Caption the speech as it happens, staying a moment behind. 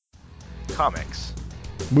comics,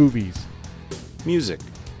 movies, music,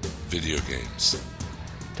 video games,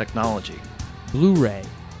 technology, Blu-ray,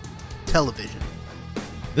 television.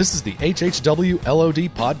 This is the HHW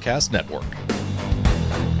LOD Podcast Network.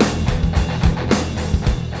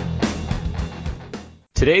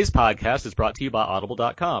 Today's podcast is brought to you by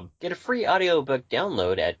Audible.com. Get a free audiobook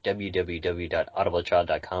download at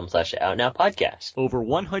www.audibletrial.com/outnowpodcast. Over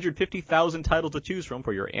 150,000 titles to choose from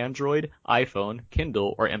for your Android, iPhone,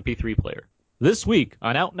 Kindle, or MP3 player. This week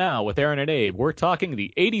on Out Now with Aaron and Abe, we're talking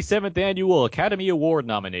the 87th Annual Academy Award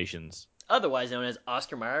nominations. Otherwise known as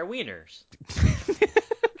Oscar Mayer Wieners.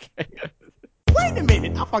 Okay. Wait a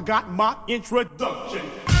minute, I forgot my introduction.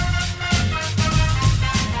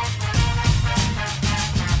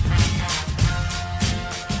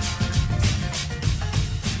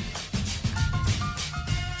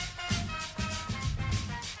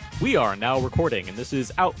 We are now recording, and this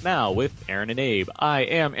is Out Now with Aaron and Abe. I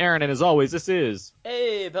am Aaron, and as always, this is...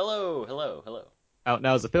 Abe, hello. Out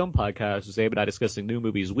Now is a film podcast with Abe and I discussing new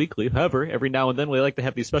movies weekly. However, every now and then we like to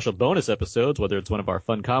have these special bonus episodes, whether it's one of our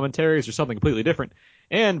fun commentaries or something completely different.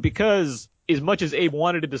 And because, as much as Abe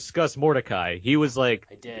wanted to discuss Mordecai, he was like...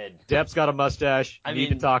 I did. Depp's got a mustache. Need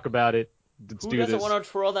to talk about it. Let's who do doesn't this. want to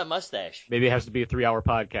twirl that mustache? Maybe it has to be a 3-hour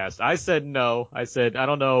podcast. I said no. I said, I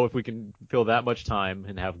don't know if we can fill that much time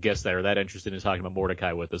and have guests that are that interested in talking about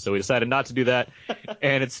Mordecai with us. So we decided not to do that.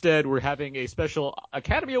 And instead, we're having a special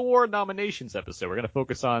Academy Award nominations episode. We're going to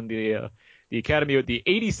focus on the Academy, the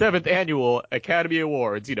 87th Annual Academy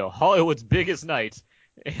Awards, Hollywood's biggest night.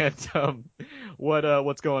 And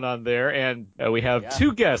what's going on there? And we have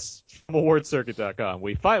two guests from AwardCircuit.com.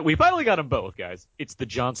 We finally got them both, guys. It's the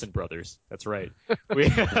Johnson brothers. That's right. We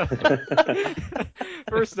have,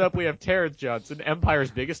 first up, we have Terrence Johnson,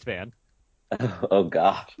 Empire's biggest fan. Oh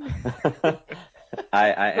God,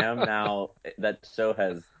 I am now. That show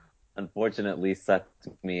has unfortunately sucked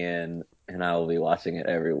me in, and I will be watching it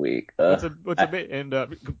every week. And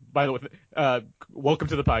by the way, welcome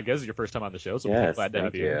to the podcast. This is your first time on the show, so we're glad to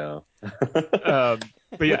have you.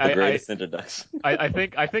 But yeah, the greatest introduction. I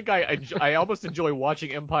think I almost enjoy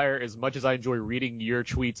watching Empire as much as I enjoy reading your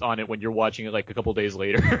tweets on it when you're watching it like a couple days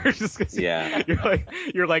later. Just 'cause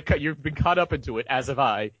you've been caught up into it, as have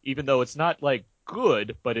I, even though it's not like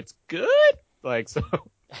good, but it's good. Like so.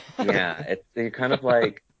 Yeah, you're kind of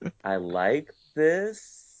like, I like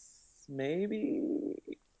this, maybe.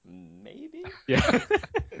 Yeah.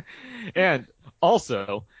 And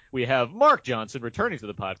also, we have Mark Johnson returning to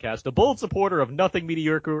the podcast, a bold supporter of nothing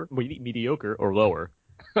mediocre or lower.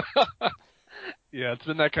 Yeah, it's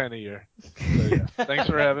been that kind of year. So, yeah. Thanks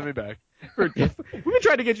for having me back. We've been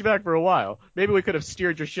trying to get you back for a while. Maybe we could have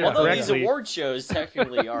steered your ship Although correctly. these award shows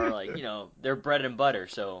technically are like, they're bread and butter,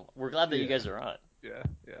 so we're glad that you guys are on. Yeah,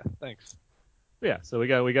 thanks. Yeah, so we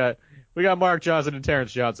got Mark Johnson and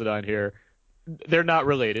Terrence Johnson on here. They're not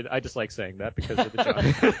related. I just like saying that because of the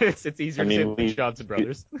Johnson. it's easier to say the Johnson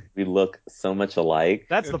brothers. We look so much alike.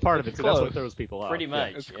 That's the part of it, too. That's what throws people off. Pretty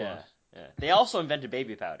much, yeah. They also invented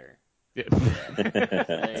baby powder. Yeah.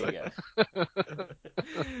 There you go.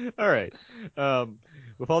 All right.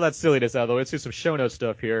 With all that silliness out of the way, let's do some show note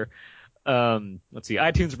stuff here. Let's see.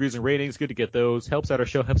 iTunes reviews and ratings. Good to get those. Helps out our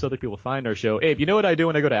show. Helps other people find our show. Abe, you know what I do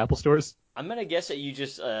when I go to Apple stores? I'm going to guess that you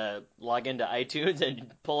just log into iTunes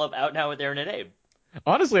and pull up Out Now with Aaron and Abe.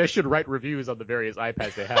 Honestly, I should write reviews on the various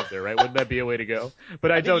iPads they have there, right? Wouldn't that be a way to go?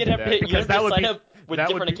 But I don't do that because that would sign be up with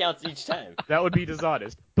different accounts each time. That would be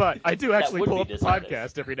dishonest. But I do actually pull up the dishonest.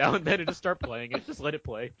 podcast every now and then and just start playing it. Just let it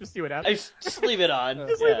play. Just see what happens. Just leave it on.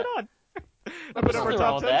 Just leave it on. I put up our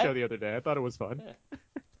top 10 that. show the other day. I thought it was fun.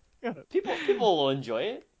 Yeah. People will enjoy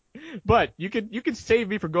it. But you can save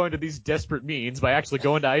me from going to these desperate means by actually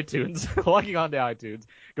going to iTunes, logging on to iTunes,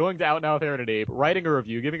 going to Out Now with Aaron and Abe, writing a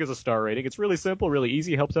review, giving us a star rating. It's really simple, really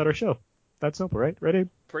easy, helps out our show. That's simple, right? Right, Abe?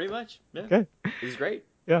 Pretty much. Yeah. Okay. It's great.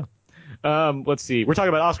 Yeah. Let's see. We're talking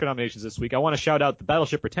about Oscar nominations this week. I want to shout out the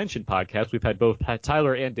Battleship Retention podcast. We've had both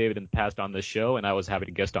Tyler and David in the past on this show, and I was having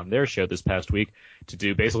a guest on their show this past week to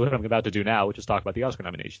do basically what I'm about to do now, which is talk about the Oscar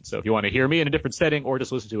nominations. So if you want to hear me in a different setting or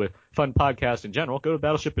just listen to a fun podcast in general, go to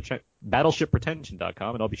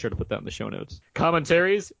battleshippretension.com, and I'll be sure to put that in the show notes.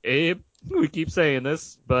 Commentaries, Abe, we keep saying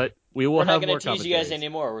this, but we will have more commentaries. We're not going to tease you guys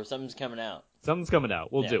anymore where something's coming out. Something's coming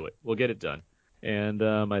out. We'll do it. We'll get it done. And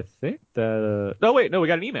I think that... we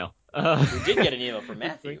got an email. We did get an email from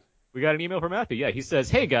Matthew. We got an email from Matthew. Yeah, he says,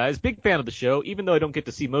 "Hey guys, big fan of the show. Even though I don't get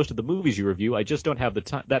to see most of the movies you review, I just don't have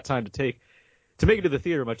that time to make it to the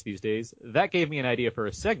theater much these days. That gave me an idea for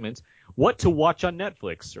a segment: what to watch on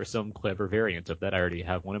Netflix, or some clever variant of that. I already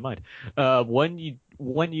have one in mind. When you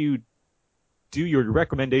do your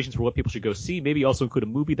recommendations for what people should go see. Maybe also include a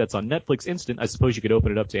movie that's on Netflix Instant. I suppose you could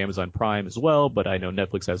open it up to Amazon Prime as well, but I know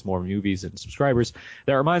Netflix has more movies and subscribers.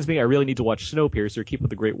 That reminds me, I really need to watch Snowpiercer. Keep up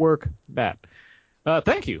the great work, Matt.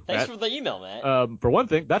 Thank you. Thanks Matt. for the email, Matt. For one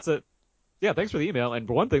thing, thanks for the email. And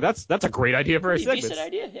for one thing, that's a great idea for our segments. Decent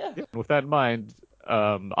idea, yeah. With that in mind,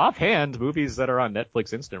 offhand, movies that are on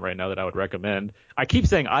Netflix Instant right now that I would recommend. I keep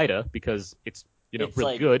saying Ida because it's It's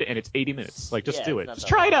really like- good and it's 80 minutes. Like, just Yeah, do it's it. not Just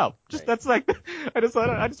that try it long. out. Just Right. that's like I just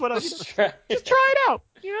want to Just try- just try it out.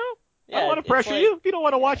 You know, I Yeah, don't want it's to pressure like- you. If you don't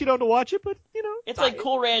want to watch, you don't have to watch it. But It's try like it.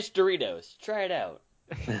 Cool Ranch Doritos. Try it out.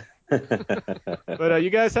 But you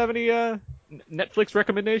guys have any Netflix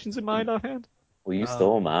recommendations in mind offhand? Well, you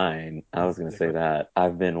stole mine. I was going to say that.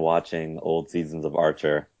 I've been watching old seasons of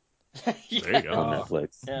Archer There you go. on Oh.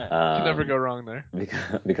 Netflix. Yeah. Can never go wrong there.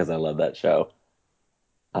 because I love that show.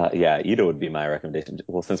 Yeah, Ida would be my recommendation.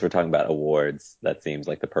 Well, since we're talking about awards, that seems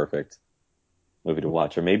like the perfect movie to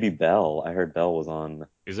watch. Or maybe Belle. I heard Belle was on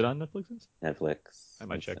Is it on Netflix? Netflix. I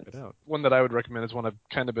might check that out. One that I would recommend is one I've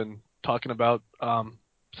kind of been talking about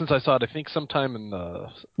since I saw it, I think sometime in the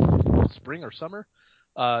spring or summer.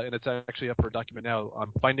 And it's actually up for a document now.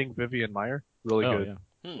 Finding Vivian Meyer. Really Oh, good.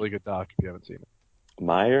 yeah. Really good doc if you haven't seen it.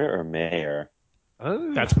 Meyer or Mayer?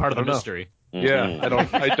 That's part of the I don't know. mystery. Yeah, I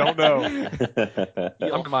don't know.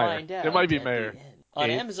 You'll I'm Meyer. find out. It might be at the Mayer. end. On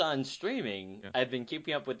Abe? Amazon streaming, Yeah. I've been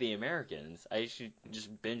keeping up with The Americans. I should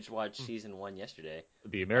just binge watch season 1 yesterday.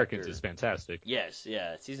 The Americans After- is fantastic. Yes,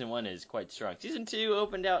 yeah. Season 1 is quite strong. Season 2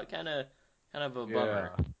 opened out kind of a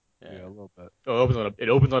bummer. Yeah, a little bit. Oh, it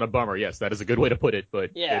opens on a bummer. Yes, that is a good way to put it.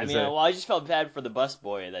 But Yeah, it I is mean, well, I just felt bad for the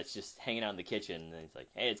busboy that's just hanging out in the kitchen, and it's like,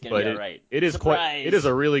 hey, it's gonna be all right. It is Surprise! it is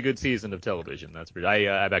a really good season of television. That's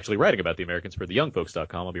I'm actually writing about The Americans for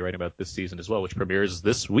theyoungfolks.com. I'll be writing about this season as well, which premieres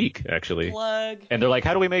this week actually. Plug. And they're like,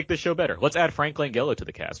 how do we make this show better? Let's add Frank Langella to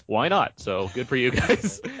the cast. Why not? So good for you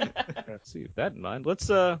guys. Let's see, with that in mind,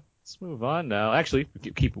 let's move on now. Actually,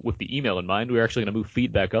 keep with the email in mind. We're actually going to move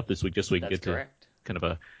feedback up this week just so we can That's get correct. to kind of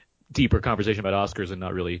a deeper conversation about Oscars and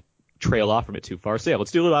not really trail off from it too far. So yeah,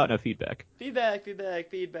 let's do a little out and feedback. Feedback.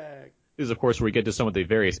 This is, of course, where we get to some of the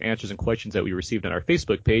various answers and questions that we received on our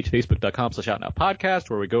Facebook page, facebook.com/outnowpodcast,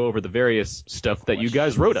 where we go over the various stuff that you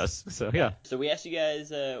guys wrote us. So yeah. So we asked you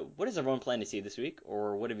guys, what does everyone plan to see this week,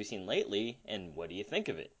 or what have you seen lately, and what do you think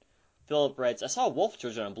of it? Philip writes, I saw Wolf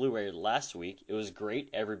Children on Blu-ray last week. It was great,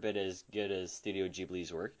 every bit as good as Studio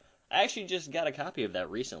Ghibli's work. I actually just got a copy of that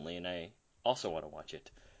recently, and I also want to watch it.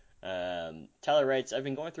 Tyler writes, I've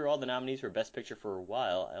been going through all the nominees for Best Picture for a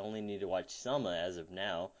while. I only need to watch Selma as of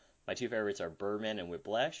now. My two favorites are Birdman and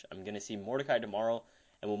Whiplash. I'm going to see Mordecai tomorrow,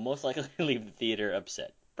 and will most likely leave the theater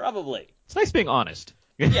upset. Probably. It's nice being honest.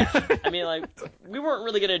 Yeah, I mean, like, we weren't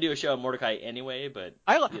really going to do a show on Mordecai anyway, but...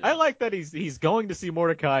 I you know. like that he's going to see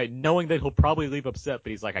Mordecai knowing that he'll probably leave upset,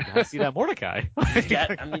 but he's like, I gotta see that Mordecai. He's got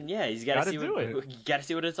to see do it. you got to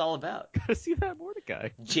see what it's all about. Gotta see that Mordecai.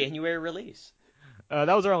 January release.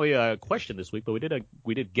 That was our only question this week, but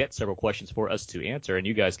we did get several questions for us to answer, and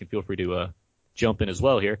you guys can feel free to jump in as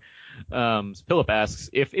well here. Philip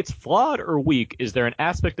asks, if it's flawed or weak, is there an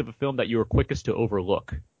aspect of a film that you are quickest to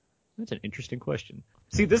overlook? That's an interesting question.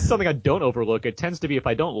 See, this is something I don't overlook. It tends to be if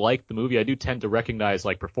I don't like the movie, I do tend to recognize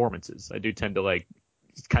like performances. I do tend to like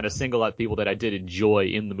kind of single out people that I did enjoy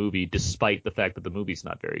in the movie, despite the fact that the movie's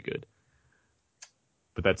not very good.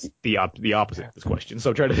 But that's the opposite of this question. So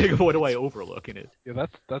I'm trying to think of what do I overlook in it. Yeah,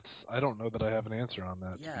 that's. I don't know that I have an answer on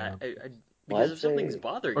that. Yeah, to be because I'd if something's say-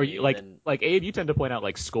 bothering Or me, you then... like Abe, you tend to point out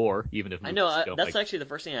like score, even if I movies know, don't that's like. actually the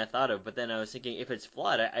first thing I thought of, but then I was thinking if it's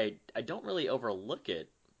flawed, I don't really overlook it,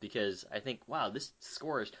 because I think, wow, this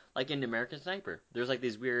score is... Like in American Sniper, there's like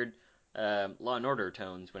these weird Law and Order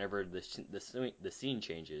tones whenever the scene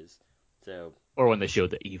changes. So... Or when they showed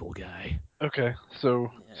the evil guy. Okay, so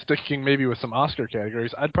Yeah. sticking maybe with some Oscar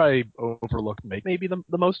categories, I'd probably overlook maybe the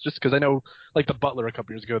most, just because I know, like The Butler a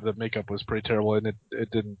couple years ago, the makeup was pretty terrible, and it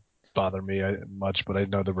didn't bother me much, but I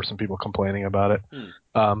know there were some people complaining about it.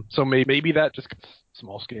 So maybe that just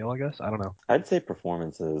small scale, I guess. I don't know. I'd say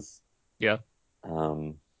performances. Yeah.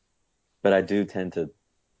 But I do tend to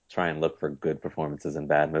try and look for good performances in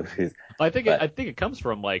bad movies. I think But- it comes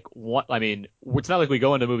from like what I mean. It's not like we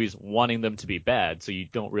go into movies wanting them to be bad, so you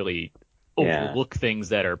don't really Yeah. overlook things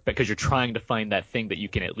that are because you're trying to find that thing that you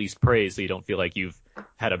can at least praise, so you don't feel like you've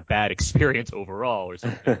had a bad experience overall or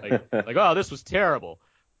something. like oh, this was terrible,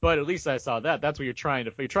 but at least I saw that. That's what you're trying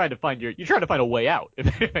to find a way out,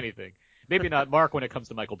 if anything. Maybe not Mark when it comes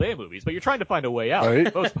to Michael Bay movies, but you're trying to find a way out for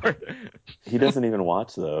Right. the most part. He doesn't even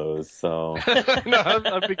watch those, so No,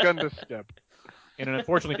 I've begun to skip. and it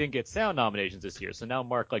unfortunately didn't get sound nominations this year. So now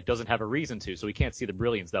Mark like doesn't have a reason to, so he can't see the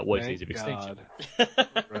brilliance that was Thank Age of Extinction.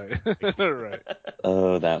 God. Right. Right.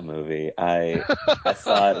 Oh, that movie. I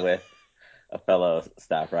saw it with a fellow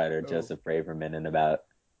staff writer, Oh. Joseph Braverman, and about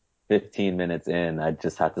 15 minutes in, I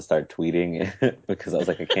just had to start tweeting because I was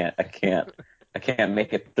like, I can't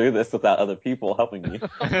make it through this without other people helping me.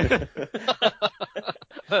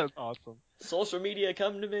 That's awesome. Social media,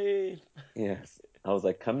 come to me. Yes. I was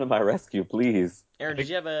like, come to my rescue, please. Aaron, did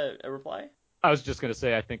you have a reply? I was just gonna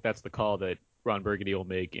say I think that's the call that Ron Burgundy will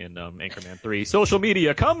make in Anchorman 3. Social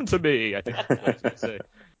media, come to me. I think that's what I was gonna say.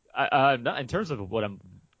 Not in terms of what I'm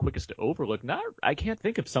quickest to overlook. I can't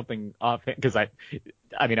think of something offhand because I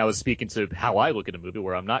was speaking to how I look at a movie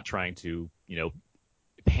where I'm not trying to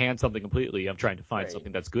pan something completely. I'm trying to find Right.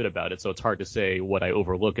 something that's good about it. So it's hard to say what I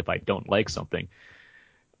overlook if I don't like something.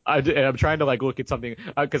 I'm trying to look at something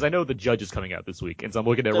because I know The Judge is coming out this week, and so I'm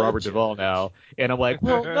looking at The Robert Duvall Judge. now, and I'm like,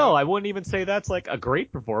 well, no, I wouldn't even say that's a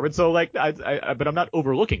great performance. So but I'm not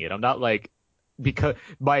overlooking it. I'm not because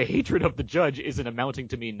my hatred of The Judge isn't amounting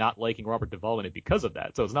to me not liking Robert Duvall in it because of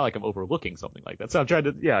that. So it's not like I'm overlooking something like that. So I'm trying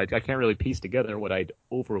to, I can't really piece together what I'd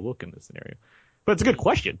overlook in this scenario. But it's a good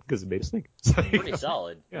question because it made us think. Pretty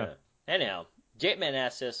solid. Yeah. Anyhow, Jateman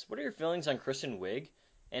asks us, what are your feelings on Kristen Wiig?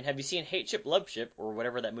 And have you seen Hate Ship, Love Ship, or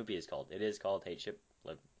whatever that movie is called? It is called Hate Ship,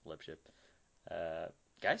 Love Ship.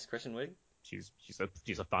 Guys, Kristen Wiig? She's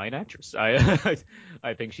a fine actress. I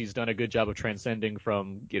think she's done a good job of transcending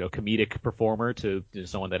from comedic performer to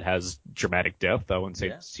someone that has dramatic depth. I wouldn't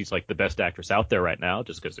say she's like the best actress out there right now,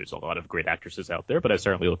 just because there's a lot of great actresses out there. But I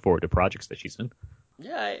certainly look forward to projects that she's in.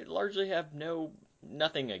 Yeah, I largely have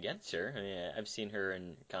nothing against her. I mean, I've seen her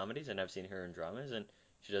in comedies and I've seen her in dramas, and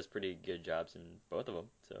she does pretty good jobs in both of them.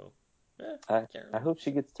 So, I hope she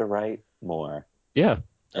gets to write more. Yeah.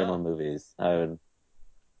 In more movies. I would.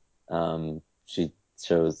 She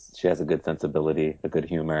has a good sensibility, a good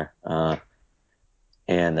humor,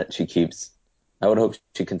 and that she keeps. I would hope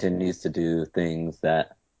she continues to do things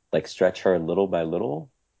that stretch her little by little.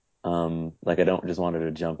 I don't just want her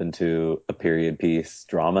to jump into a period piece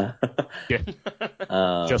drama. Yeah.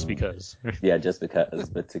 Just because. Yeah, just because,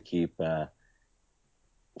 but to keep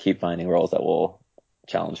finding roles that will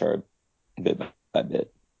challenge her bit by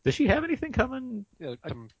bit. Does she have anything coming? Yeah,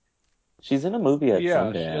 She's in a movie at she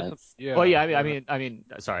has Sundance. Well, yeah. I mean.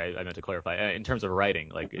 Sorry, I meant to clarify. In terms of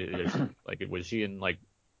writing, was she in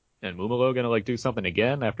Mumalo gonna do something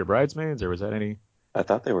again after Bridesmaids, or was that any? I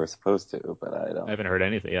thought they were supposed to, but I don't. I haven't heard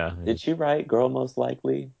anything. Yeah. Did she write Girl Most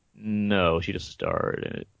Likely? No, she just starred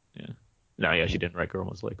in it. Yeah. No, yeah, she didn't write Girl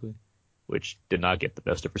Most Likely, which did not get the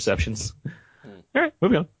best of receptions. All right,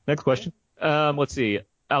 moving on. Next question. Let's see.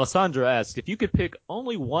 Alessandra asks, if you could pick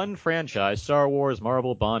only one franchise, Star Wars,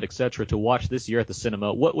 Marvel, Bond, etc., to watch this year at the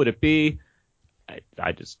cinema, what would it be?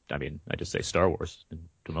 I just say Star Wars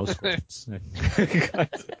to most questions.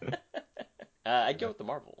 I'd go with the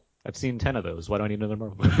Marvel. I've seen 10 of those. Why do I need another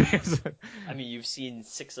Marvel movie? I mean, you've seen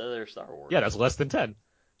 6 other Star Wars. Yeah, that's less than 10.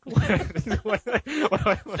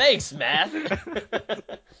 Thanks, Matt.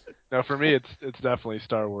 No, for me, it's definitely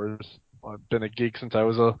Star Wars. I've been a geek since I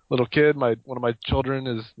was a little kid. One of my children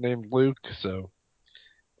is named Luke, so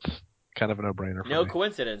it's kind of a no-brainer for No me.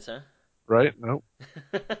 coincidence, huh? Right? Nope.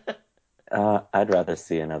 I'd rather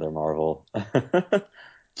see another Marvel.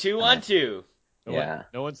 2 on 2. Yeah.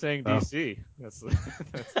 No one's saying DC. That's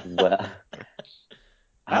Well,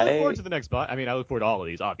 I look forward to the next Bond. I mean, I look forward to all of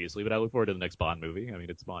these, obviously, but I look forward to the next Bond movie. I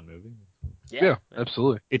mean, it's a Bond movie. Yeah,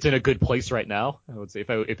 absolutely. It's in a good place right now. I would say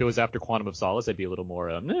if it was after Quantum of Solace, I'd be a little more.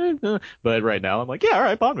 But right now, I'm like, yeah, all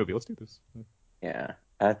right, Bond movie, let's do this. Yeah,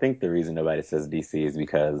 I think the reason nobody says DC is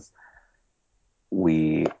because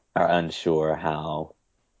we are unsure how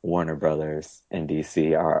Warner Brothers and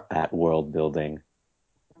DC are at world building.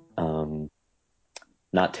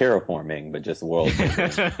 Not terraforming, but just world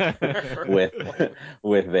building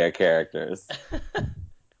with their characters.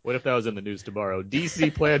 What if that was in the news tomorrow?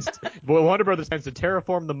 DC plans, Warner Brothers plans to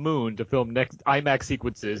terraform the moon to film next IMAX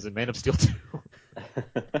sequences in Man of Steel 2.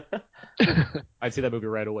 I'd see that movie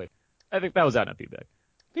right away. I think that was out on feedback.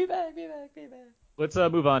 Feedback. Let's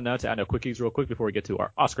move on now to I Know Quickies real quick before we get to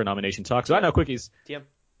our Oscar nomination talk. So I Know Quickies. TM.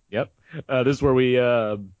 Yep. This is where we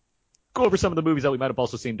go over some of the movies that we might have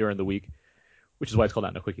also seen during the week, which is why it's called I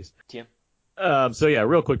Know Quickies. TM. So yeah,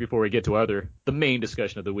 real quick before we get to the main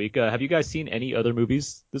discussion of the week, have you guys seen any other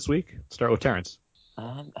movies this week? Start with Terrence.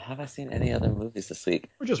 Have I seen any other movies this week?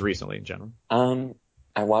 Or just recently in general?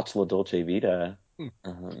 I watched La Dolce Vita, Good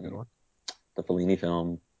one. the Fellini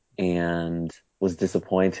film, and was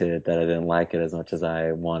disappointed that I didn't like it as much as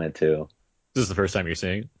I wanted to. This is the first time you're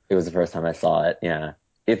seeing it? It was the first time I saw it, yeah.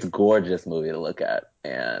 it's gorgeous movie to look at,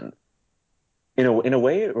 and in a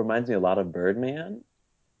way, it reminds me a lot of Birdman,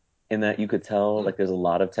 in that you could tell like there's a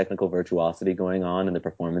lot of technical virtuosity going on, and the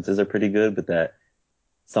performances are pretty good, but that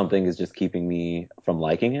something is just keeping me from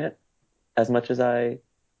liking it as much as I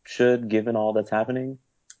should, given all that's happening.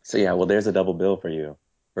 So yeah, well, there's a double bill for you: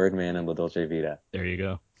 Birdman and La Dolce Vita. There you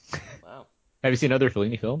go. Wow. Have you seen other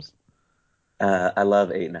Fellini films? I love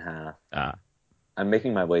 8.5. Ah. I'm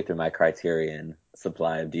making my way through my Criterion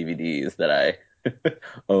supply of DVDs that I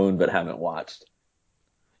own but haven't watched.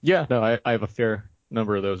 Yeah, no, I have a fair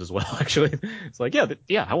number of those as well, actually. It's like,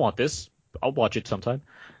 yeah, I want this. I'll watch it sometime.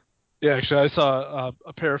 Yeah, actually, I saw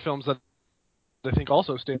a pair of films that I think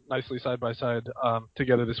also stayed nicely side by side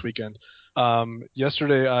together this weekend.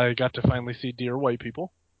 Yesterday, I got to finally see Dear White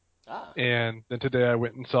People, and then today I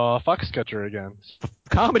went and saw Foxcatcher again.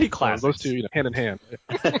 Comedy So classics. those two, hand in hand.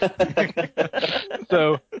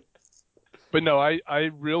 So, but no, I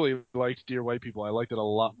really liked Dear White People. I liked it a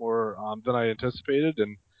lot more than I anticipated,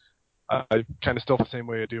 and I kind of still feel the same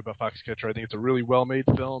way I do about Foxcatcher. I think it's a really well-made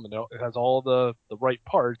film, and it has all the right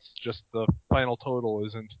parts. Just the final total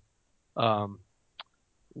isn't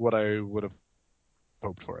what I would have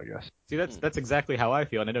hoped for, I guess. See, that's exactly how I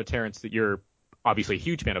feel, and I know, Terrence, that you're obviously a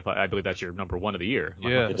huge fan of. I believe that's your number one of the year. If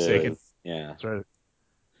I'm not Yeah. mistaken. Yeah. That's right.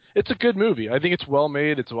 It's a good movie. I think it's well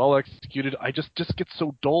made. It's well executed. I just gets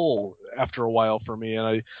so dull after a while for me,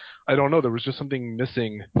 and I don't know. There was just something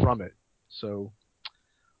missing from it. So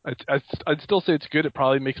I'd still say it's good. It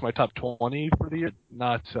probably makes my top 20 for the year.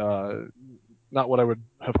 Not what I would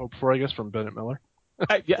have hoped for, I guess, from Bennett Miller.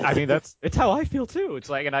 I mean, it's how I feel too. It's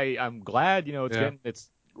like, and I'm glad, it's getting its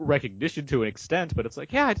recognition to an extent, but it's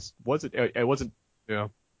like, I wasn't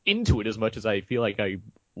into it as much as I feel like I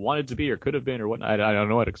wanted to be or could have been or whatnot. I don't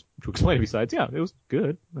know what to explain it besides, it was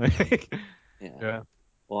good. Yeah.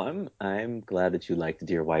 Well, I'm glad that you liked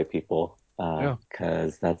Dear White People,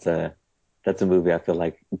 because that's a movie I feel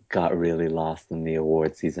like got really lost in the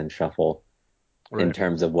award season shuffle in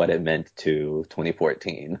terms of what it meant to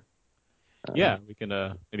 2014. Yeah, we can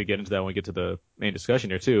maybe get into that when we get to the main discussion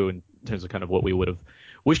here too, in terms of kind of what we would have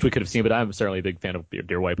wished we could have seen. But I'm certainly a big fan of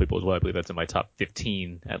Dear White People as well. I believe that's in my top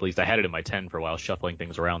 15. At least I had it in my 10 for a while, shuffling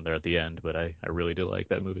things around there at the end. But I really did like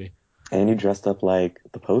that movie. And you dressed up like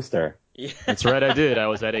the poster. Yeah. That's right, I did. I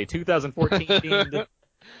was at a 2014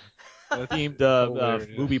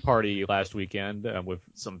 themed movie party last weekend with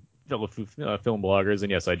some fellow film bloggers, and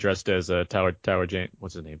yes, I dressed as Tyler James.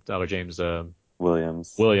 What's his name? Tyler James.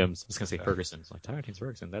 Williams. I was gonna say Ferguson. It's like Tyler James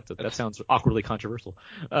Ferguson. That sounds awkwardly controversial.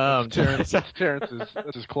 Terrence's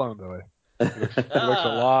that's his clone though. He looks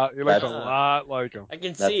a lot like him. I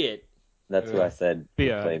can see it. That's who I said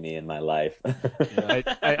would play me in my life.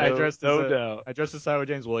 I dressed no doubt. I dressed as Tyler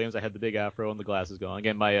James Williams. I had the big afro and the glasses going.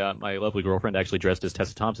 Again, my lovely girlfriend actually dressed as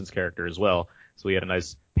Tessa Thompson's character as well. So we had a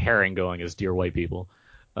nice pairing going as Dear White People.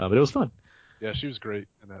 But it was fun. Yeah, she was great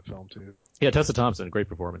in that film too. Yeah, Tessa Thompson, great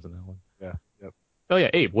performance in that one. Yeah. Yep. Oh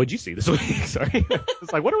yeah, Abe, what'd you see this week? Sorry,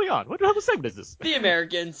 it's like, what are we on? What segment is this? The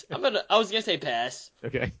Americans. I was gonna say pass.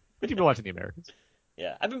 Okay, but you've been watching The Americans.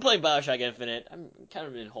 Yeah, I've been playing BioShock Infinite. I'm kind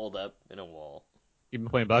of been holed up in a wall. You've been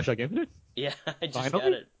playing BioShock Infinite? Yeah, I just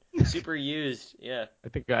Finally? got it. Super used. Yeah.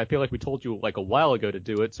 I feel like we told you like a while ago to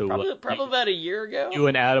do it, so probably about a year ago. You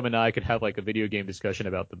and Adam and I could have like a video game discussion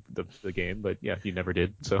about the game, but yeah, you never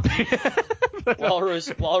did. So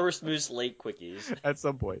Walrus Moose late quickies. At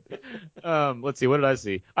some point. Let's see, what did I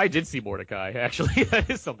see? I did see Mordecai, actually. That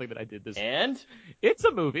is something that I did this And? week. It's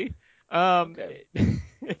a movie. Okay.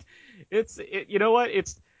 You know what?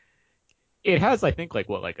 It has, I think, like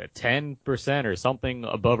a 10% or something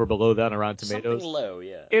above or below that on Rotten Tomatoes. Something low,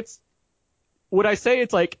 yeah. Would I say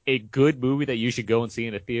it's like a good movie that you should go and see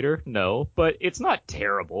in a theater? No, but it's not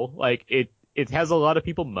terrible. Like it has a lot of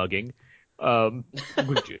people mugging,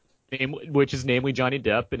 which is namely Johnny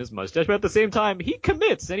Depp and his mustache. But at the same time, he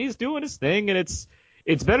commits and he's doing his thing, and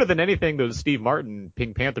it's better than anything those Steve Martin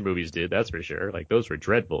Pink Panther movies did. That's for sure. Like those were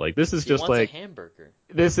dreadful. Like this is just like a hamburger.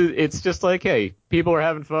 It's just like, hey, people are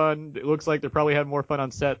having fun. It looks like they're probably having more fun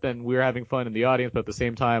on set than we're having fun in the audience. But at the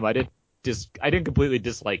same time, I didn't completely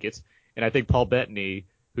dislike it. And I think Paul Bettany,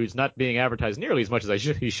 who's not being advertised nearly as much as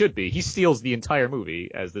he should be, he steals the entire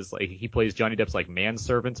movie as this, like, he plays Johnny Depp's like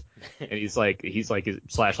manservant, and he's like his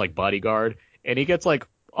 / like bodyguard, and he gets like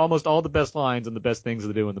almost all the best lines and the best things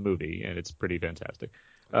to do in the movie, and it's pretty fantastic.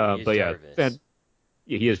 But yeah,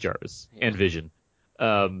 he is Jarvis and Vision.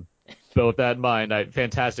 But with that in mind,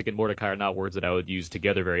 fantastic and Mordecai are not words that I would use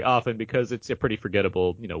together very often because it's a pretty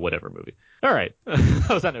forgettable, whatever movie. All right, that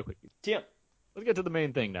was not no quickie. Tim. Let's get to the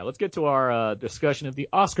main thing now. Let's get to our discussion of the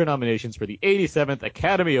Oscar nominations for the 87th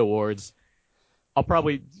Academy Awards.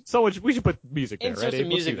 we should put music there, Insert right? some Abe?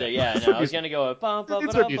 Let's music do there. that. Yeah, Insert no, I was music. gonna go bum bum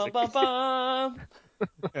Insert bum bum music. bum bum.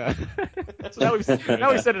 Yeah. So now we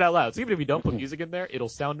said it out loud. So even if we don't put music in there, it'll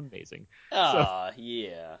sound amazing. Ah,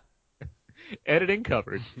 yeah. Editing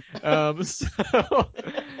covered. So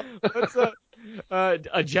let's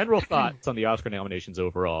a general thoughts on the Oscar nominations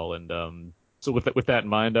overall, and so with that in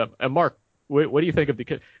mind, and Mark, what do you think of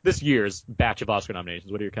this year's batch of Oscar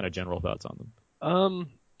nominations? What are your kind of general thoughts on them?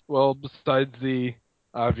 Well, besides the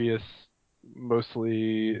obvious,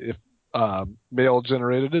 mostly if male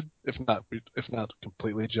generated, if not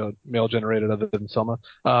completely male generated, other than Selma.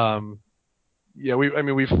 Yeah,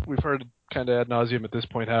 we've heard kind of ad nauseum at this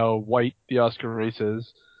point how white the Oscar race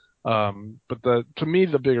is. But to me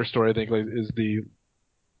the bigger story I think is the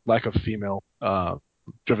lack of female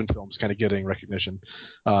driven films kind of getting recognition.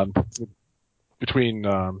 Between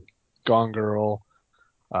Gone Girl,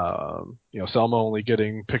 Selma only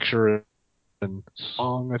getting picture and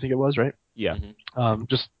song, I think it was, right? Yeah.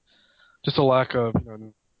 Just a lack of,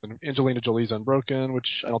 Angelina Jolie's Unbroken,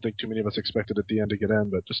 which I don't think too many of us expected at the end to get in,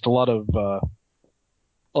 but just a lot of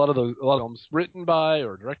films written by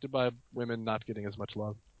or directed by women not getting as much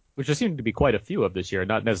love. Which there seemed to be quite a few of this year.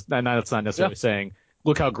 That's not necessarily saying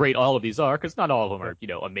look how great all of these are, because not all of them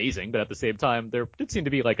are amazing, but at the same time there did seem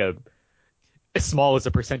to be like as small as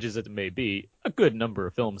the percentages it may be, a good number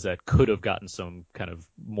of films that could have gotten some kind of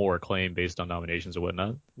more acclaim based on nominations or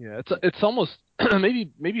whatnot. Yeah, it's almost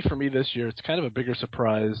maybe for me this year it's kind of a bigger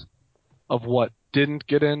surprise of what didn't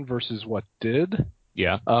get in versus what did.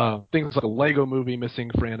 Yeah. Things like a Lego Movie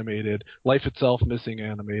missing for animated, Life Itself missing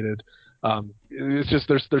animated. It's just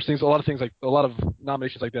there's a lot of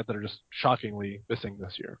nominations like that are just shockingly missing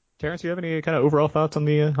this year. Terrence, do you have any kind of overall thoughts on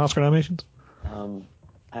the Oscar nominations?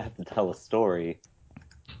 I have to tell a story.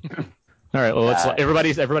 All right, well, let's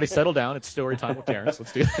everybody settle down. It's story time with Terrence.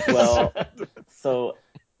 Let's do this. Well, so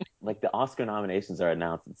like the Oscar nominations are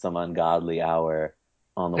announced at some ungodly hour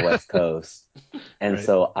on the West Coast, and Right.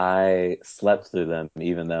 so I slept through them,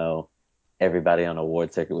 even though everybody on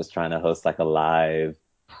Award Circuit was trying to host like a live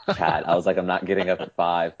chat. I was like, I'm not getting up at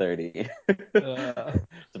 5:30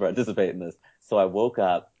 to participate in this. So I woke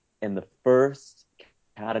up, and the first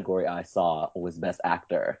category I saw was Best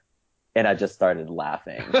Actor, and I just started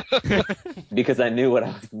laughing because I knew what I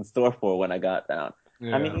was in store for when I got down.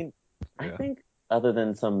 Yeah. I mean, I think other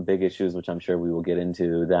than some big issues, which I'm sure we will get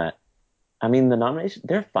into, the nomination,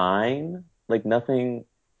 they're fine. Like nothing.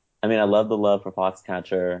 I mean, I love the love for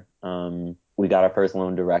Foxcatcher. We got our first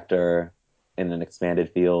lone director in an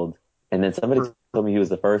expanded field, and then somebody told me he was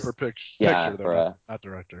the first. For picture, for not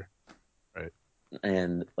director. Right.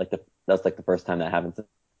 And that's like the first time that happened since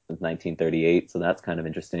 1938, so that's kind of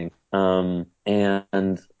interesting. And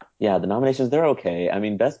yeah, the nominations, they're okay. I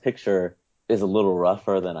mean, Best Picture is a little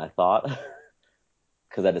rougher than I thought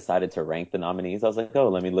because I decided to rank the nominees. I was like, oh,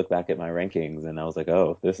 let me look back at my rankings, and I was like,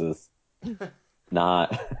 oh, this is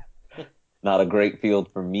not a great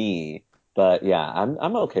field for me. But yeah,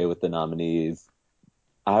 I'm okay with the nominees.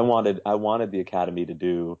 I wanted the Academy to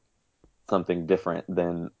do something different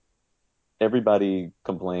than everybody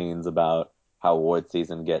complains about how award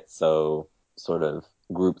season gets so sort of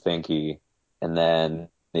groupthinky, and then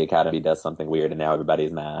the Academy does something weird and now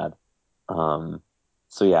everybody's mad. So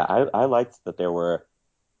yeah, I liked that there were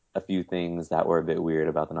a few things that were a bit weird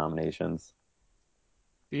about the nominations.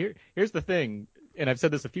 Here's the thing, and I've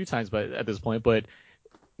said this a few times at this point, but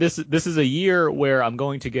this is a year where I'm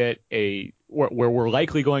going to get where we're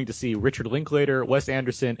likely going to see Richard Linklater, Wes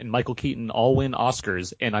Anderson, and Michael Keaton all win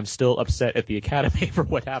Oscars, and I'm still upset at the Academy for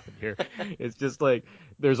what happened here. It's just like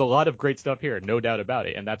there's a lot of great stuff here, no doubt about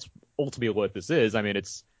it, and that's ultimately what this is. I mean,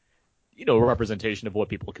 it's a representation of what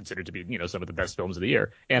people consider to be some of the best films of the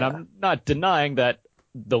year, and I'm not denying that.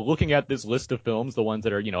 Looking at this list of films, the ones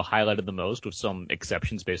that are highlighted the most, with some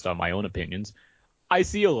exceptions based on my own opinions, I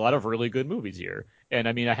see a lot of really good movies here. And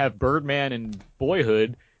I mean, I have Birdman and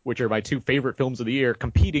Boyhood, which are my two favorite films of the year,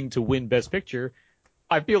 competing to win Best Picture.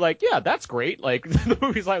 I feel like, yeah, that's great. Like, the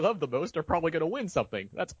movies I love the most are probably going to win something.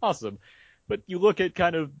 That's awesome. But you look at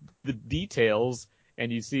kind of the details,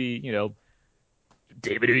 and you see,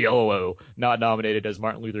 David Oyelowo not nominated as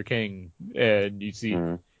Martin Luther King, and you see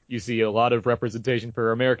you see a lot of representation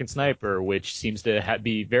for American Sniper, which seems to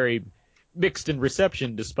be very mixed in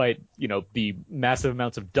reception, despite the massive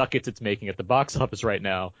amounts of ducats it's making at the box office right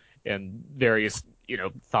now, and various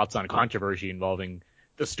thoughts on controversy involving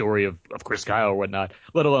the story of Chris Kyle or whatnot.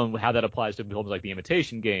 Let alone how that applies to films like The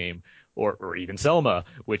Imitation Game or even Selma,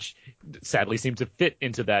 which sadly seem to fit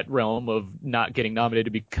into that realm of not getting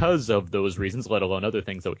nominated because of those reasons. Let alone other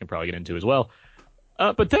things that we can probably get into as well.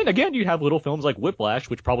 But then again, you have little films like Whiplash,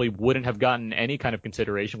 which probably wouldn't have gotten any kind of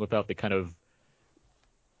consideration without the kind of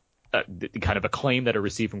acclaim that it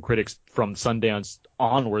received from critics from Sundance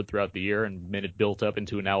onward throughout the year, and made it built up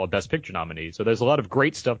into now a Best Picture nominee. So there's a lot of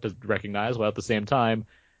great stuff to recognize, while at the same time,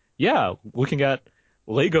 yeah, looking at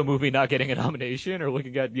Lego Movie not getting a nomination, or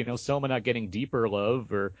looking at, Selma not getting Deeper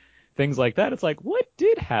Love, or things like that. It's like, what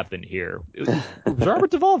did happen here? Was Robert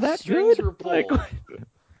Duvall that Strings good? were pulled.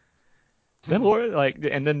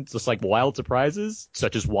 And then just like wild surprises,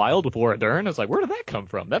 such as Wild with Laura Dern. It's like, where did that come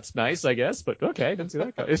from? That's nice, I guess, but okay, didn't see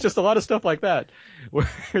that come. It's just a lot of stuff like that, where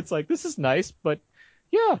it's like, this is nice, but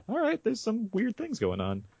yeah, all right, there's some weird things going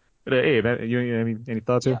on. But hey, any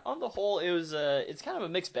thoughts here? Yeah, on the whole, it's kind of a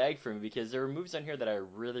mixed bag for me, because there are movies on here that I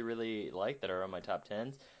really, really like that are on my top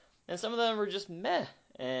 10s, and some of them are just meh.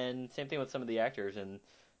 And same thing with some of the actors and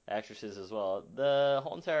actresses as well. The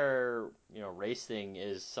whole entire race thing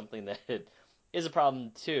is something that is a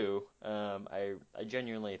problem too. I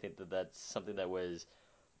genuinely think that that's something that was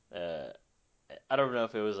I don't know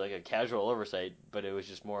if it was like a casual oversight, but it was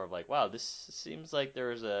just more of like, wow, this seems like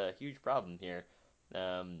there's a huge problem here.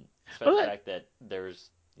 Despite the fact that there's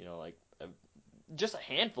just a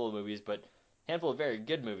handful of movies, but a handful of very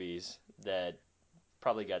good movies that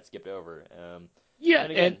probably got skipped over. Yeah,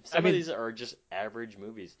 and again, some I mean, of these are just average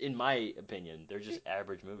movies, in my opinion. They're just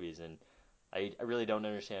average movies, and I really don't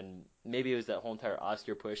understand. Maybe it was that whole entire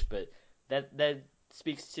Oscar push, but that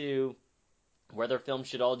speaks to whether films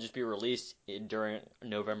should all just be released during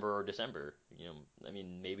November or December. I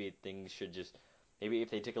mean, maybe things should just, maybe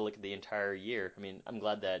if they take a look at the entire year. I mean, I'm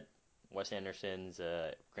glad that Wes Anderson's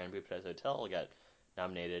Grand Budapest Hotel got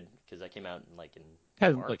nominated, because that came out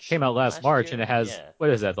in March. Came out last March, year? and it has, Yeah. what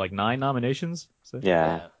is that, like 9 nominations? So,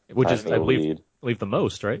 Yeah. which That's is, the I lead. believe the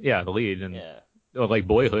most, right? Yeah, the lead. And Yeah. like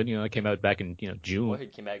Boyhood, it came out back in June.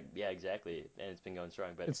 Boyhood came back, yeah, exactly, and it's been going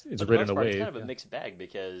strong. But It's for the ridden most part, a it's wave, kind of a yeah. mixed bag,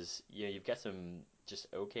 because you've got some just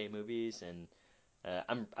okay movies, and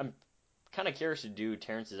I'm kind of curious to do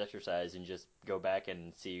Terrence's exercise and just go back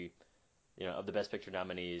and see, of the Best Picture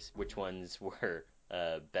nominees, which ones were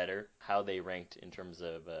better, how they ranked in terms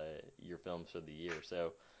of your films for the year.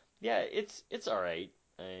 So, yeah, it's all right.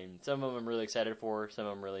 And some of them I'm really excited for, some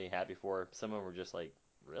of them I'm really happy for, some of them were just like,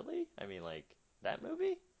 really? I mean, like, that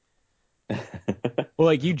movie? Well,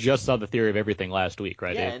 like, you just saw The Theory of Everything last week,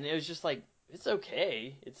 right? Yeah, Dave? and it was just like, it's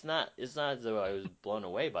okay. It's not as though I was blown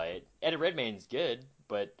away by it. Eddie Redmayne's good,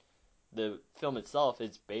 but the film itself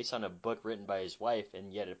is based on a book written by his wife,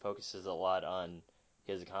 and yet it focuses a lot on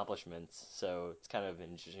his accomplishments. So it's kind of an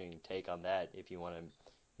interesting take on that, if you want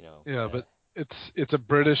to, Yeah, but it's a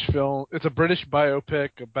British film. It's a British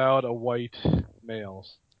biopic about a white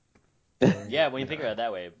males. yeah, when you think about it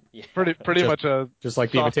that way, yeah. Pretty much a just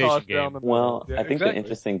like The soft Imitation toss down Game. the middle. Well, Yeah, I think exactly. the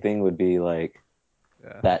interesting thing would be like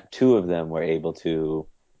Yeah. that 2 of them were able to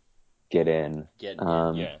get in.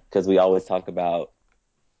 Yeah. Because we always talk about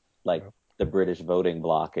like Yeah. the British voting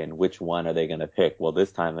block and which one are they going to pick. Well,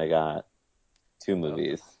 this time they got 2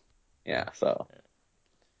 movies. Yeah, so.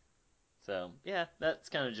 So, yeah, that's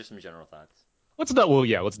kind of just some general thoughts. Let's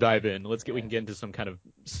dive in. We can get into some kind of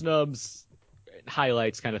snubs,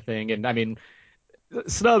 highlights kind of thing. And I mean,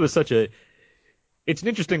 snub is it's an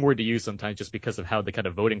interesting word to use sometimes, just because of how the kind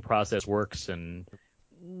of voting process works and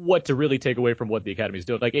what to really take away from what the Academy's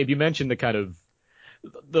doing. Like, Abe, you mentioned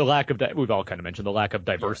the lack of, we've all kind of mentioned the lack of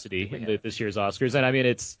diversity in this year's Oscars. And I mean,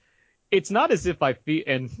 it's not as if I feel,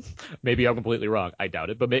 and maybe I'm completely wrong, I doubt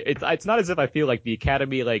it, but it's not as if I feel like the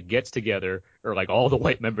Academy gets together, or like all the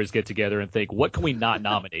white members get together and think, what can we not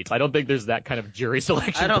nominate? I don't think there's that kind of jury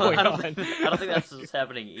selection going on. I don't think that's what's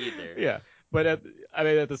happening either. Yeah, but at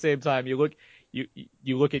the same time, you look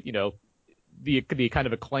at the kind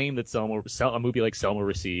of acclaim that a movie like Selma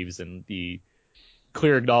receives, and the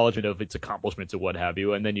clear acknowledgement of its accomplishments and what have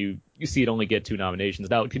you, and then you see it only get 2 nominations.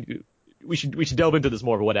 Now, we should delve into this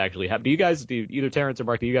more of what actually happened. Either Terrence or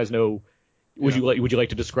Mark, do you guys know? Would you like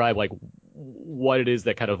to describe like what it is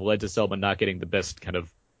that kind of led to Selma not getting the best kind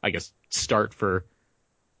of, I guess, start for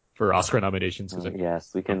Oscar nominations?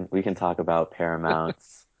 Yes, we can talk about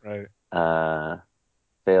Paramount's Right.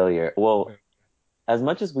 failure. Well, as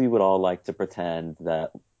much as we would all like to pretend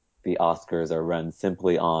that the Oscars are run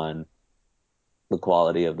simply on the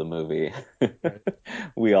quality of the movie,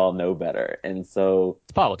 we all know better. And so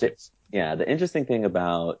It's politics. the interesting thing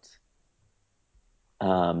about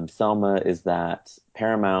Selma is that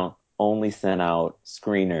Paramount only sent out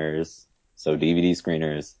screeners, so DVD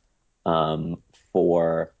screeners,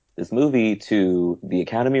 for this movie to the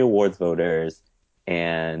Academy Awards voters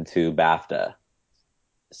and to BAFTA.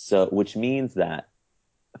 So, which means that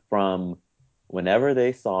from whenever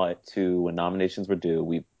they saw it too, when nominations were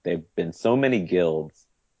due, they've been so many guilds,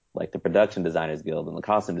 like the Production Designers Guild and the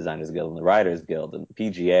Costume Designers Guild and the Writers Guild and the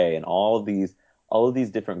PGA and all of these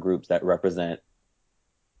different groups that represent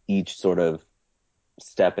each sort of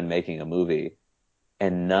step in making a movie.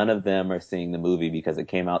 And none of them are seeing the movie because it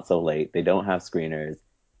came out so late. They don't have screeners,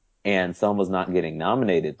 and Selma's not getting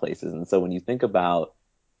nominated places. And so when you think about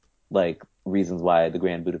like reasons why the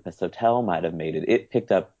Grand Budapest Hotel might have made it, it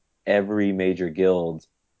picked up every major guild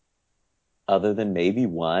other than maybe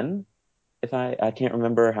one. If I can't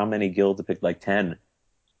remember how many guilds it picked, like 10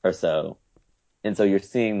 or so. And so you're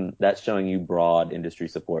seeing that's showing you broad industry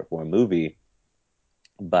support for a movie.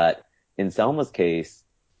 But in Selma's case,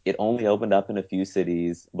 it only opened up in a few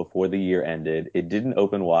cities before the year ended. It didn't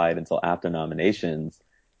open wide until after nominations,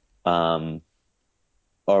 or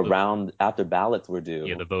around after ballots were due.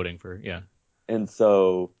 Yeah, the voting for, yeah. And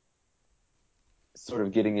so sort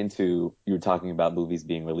of getting into, you were talking about movies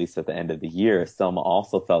being released at the end of the year. Selma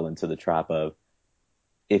also fell into the trap of,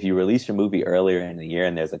 if you release your movie earlier in the year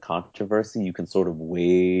and there's a controversy, you can sort of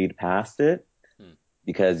wade past it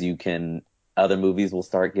because other movies will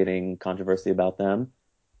start getting controversy about them.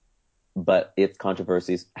 But its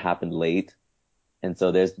controversies happened late. And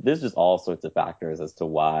so there's just all sorts of factors as to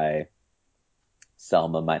why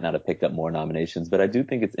Selma might not have picked up more nominations. But I do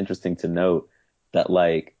think it's interesting to note that,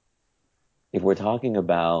 like, if we're talking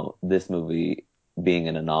about this movie being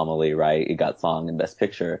an anomaly, right? It got song and Best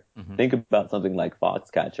Picture. Mm-hmm. Think about something like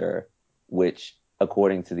Foxcatcher, which,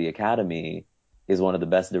 according to the Academy, is one of the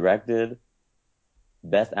best directed,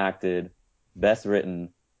 best acted, best written,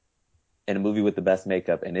 and a movie with the best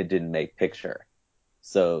makeup, and it didn't make picture.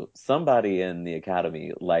 So somebody in the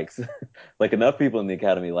Academy likes, like enough people in the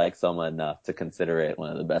Academy like Selma enough to consider it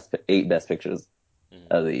one of the best 8 best pictures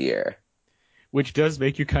of the year. Which does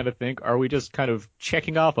make you kind of think, are we just kind of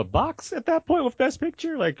checking off a box at that point with Best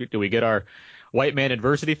Picture? Like, do we get our White Man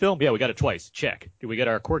Adversity film? Yeah, we got it twice. Check. Do we get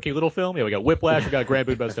our quirky little film? Yeah, we got Whiplash. We got Grand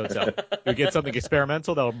Budapest Hotel. Do we get something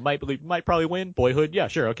experimental that might probably win? Boyhood? Yeah,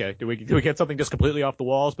 sure, okay. Do we get something just completely off the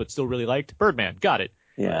walls but still really liked? Birdman. Got it.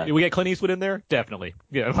 Yeah. Do we get Clint Eastwood in there? Definitely.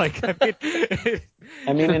 Yeah, like,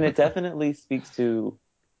 I mean, and it definitely speaks to,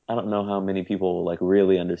 I don't know how many people like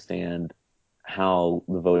really understand how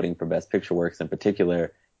the voting for Best Picture works in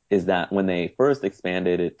particular, is that when they first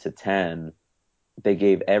expanded it to 10, they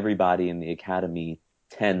gave everybody in the Academy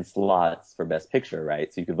 10 slots for Best Picture,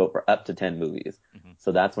 right? So you could vote for up to 10 movies. Mm-hmm.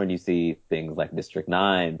 So that's when you see things like District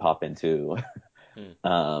 9 pop into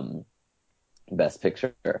Best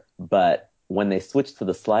Picture. But when they switched to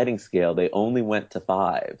the sliding scale, they only went to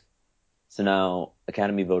 5. So now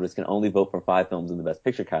Academy voters can only vote for 5 films in the Best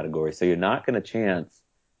Picture category. So you're not going to chance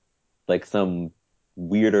like some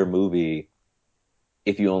weirder movie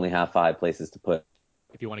if you only have 5 places to put.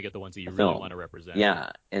 If you want to get the ones that you really want to represent. Yeah.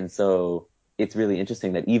 And so it's really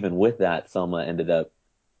interesting that even with that, Selma ended up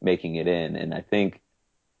making it in. And I think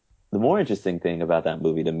the more interesting thing about that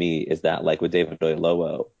movie to me is that, like with David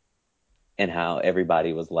Oyelowo, and how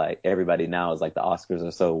everybody now is like the Oscars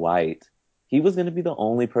are so white. He was going to be the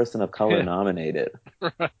only person of color nominated.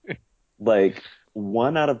 Right. Like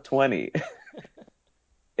 1 out of 20.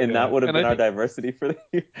 And that would have been our diversity for the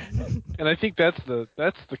year. And I think that's the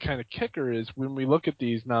kind of kicker is when we look at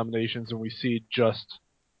these nominations and we see just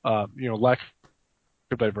lack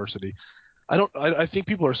of diversity. I think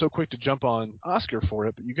people are so quick to jump on Oscar for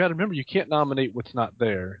it, but you got to remember you can't nominate what's not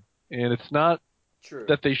there, and it's not true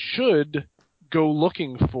that they should go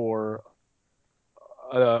looking for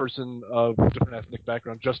a person of different ethnic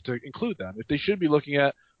background just to include them. If they should be looking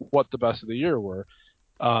at what the best of the year were,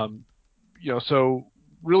 so.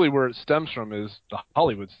 Really, where it stems from is the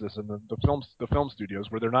Hollywood system, the film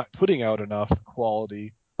studios, where they're not putting out enough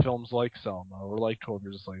quality films like Selma or like 12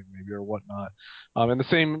 Years a Slave, maybe, or whatnot. And the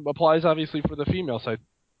same applies, obviously, for the female side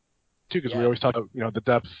too, because we always talk about the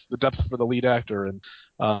depth for the lead actor, and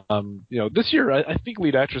this year I think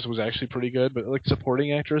lead actress was actually pretty good, but like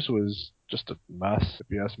supporting actress was just a mess, if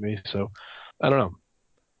you ask me. So I don't know.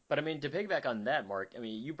 But I mean, to piggyback on that, Mark, I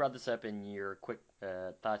mean, you brought this up in your quick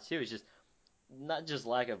thoughts too. It's just not just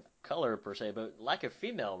lack of color per se, but lack of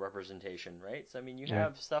female representation, right? So I mean, you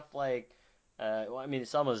have stuff like,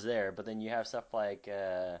 Selma's there, but then you have stuff like,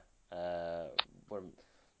 I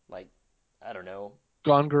don't know,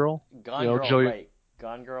 Gone Girl, right?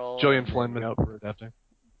 Gone Girl, Gillian Flynn out for adapting.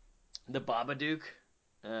 The Babadook,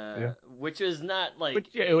 which is not like, but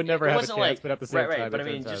it would never have a chance, but at the same time, right. But I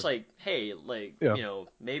mean, just like, hey, like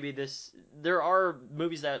maybe there are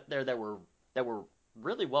movies that were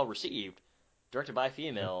really well received. Directed by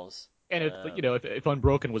females. And if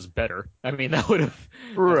Unbroken was better, I mean, that would have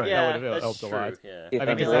helped a lot. Yeah.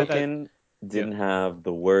 If didn't have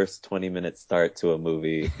the worst 20-minute start to a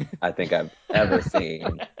movie I think I've ever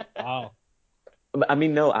seen. Wow. I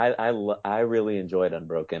mean, no, I really enjoyed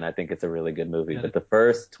Unbroken. I think it's a really good movie, Yeah. but the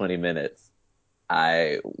first 20 minutes,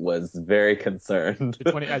 I was very concerned.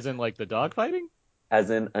 The 20, as in like the dog fighting? As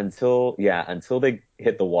in, until they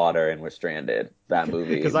hit the water and were stranded, that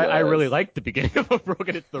movie Because was... I really liked the beginning of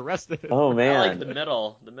Unbroken. It's the rest of it. Oh, man. I like the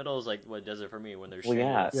middle. The middle is like what does it for me when they're stranded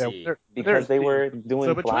at Yeah, sea. Because they were doing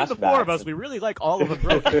So between the flashbacks four of us, we really like all of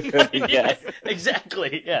Unbroken. Yes.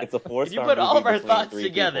 Exactly. Yeah. It's a 4-star If you put all of movie our between thoughts 3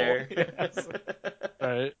 together. Yes.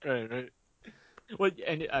 Right. Well,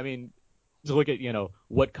 and I mean, to look at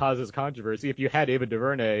what causes controversy. If you had Ava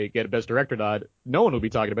DuVernay get a Best Director nod, no one would be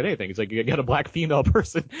talking about anything. It's like you got a black female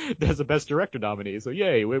person as a Best Director nominee, so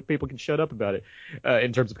yay, people can shut up about it.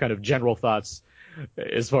 In terms of kind of general thoughts,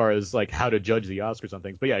 as far as like how to judge the Oscars on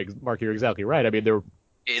things. But yeah, Mark, you're exactly right. I mean, there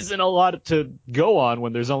isn't a lot to go on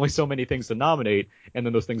when there's only so many things to nominate, and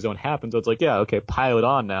then those things don't happen. So it's like, yeah, okay, pile it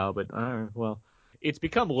on now, but well. It's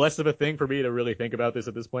become less of a thing for me to really think about this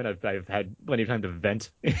at this point. I've had plenty of time to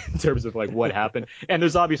vent in terms of like what happened. And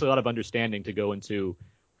there's obviously a lot of understanding to go into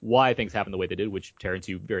why things happened the way they did, which Terrence,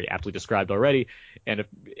 you very aptly described already. And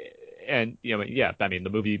yeah, I mean,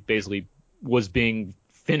 the movie basically was being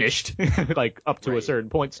finished like up to a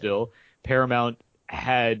certain point still. Paramount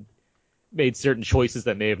had made certain choices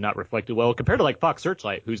that may have not reflected well compared to like Fox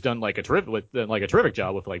Searchlight, who's done like a terrific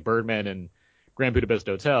job with like Birdman and Grand Budapest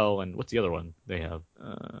Hotel, and what's the other one they have?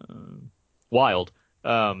 Wild.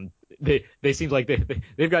 They seem like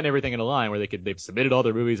they've gotten everything in a line where they've submitted all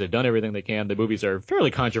their movies, they've done everything they can. The movies are fairly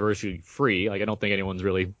controversy free. Like I don't think anyone's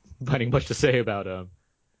really finding much to say about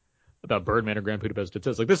Birdman or Grand Budapest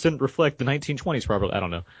Hotel. It's like this didn't reflect the 1920s properly. I don't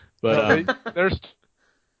know, but They're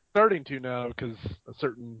starting to now because a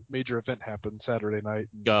certain major event happened Saturday night.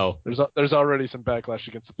 go. There's already some backlash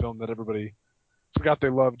against the film that everybody forgot they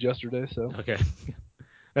loved yesterday. So Okay.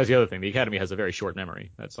 That's the other thing. The Academy has a very short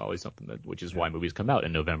memory. That's always something which is why movies come out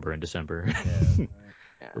in November and December. Yeah.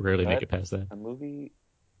 Rarely make But it past that. a movie,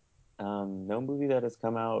 no movie that has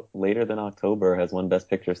come out later than October has won Best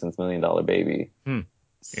Picture since $1 Million Baby. Interesting.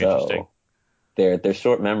 So their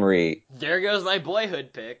short memory. There goes my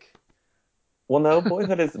Boyhood pick. Well, no,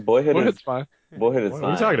 Boyhood's fine. Boyhood is What fine.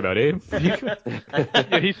 are you talking about, Abe?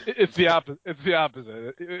 Yeah, it's the opposite. It's the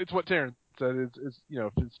opposite. It's what Terrence said. It's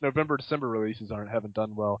if it's November, December releases haven't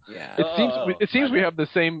done well. Yeah. It seems we have the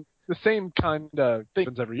same kind of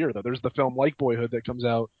things every year though. There's the film like Boyhood that comes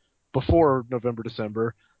out before November,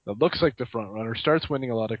 December that looks like the front runner, starts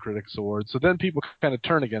winning a lot of critics awards. So then people kind of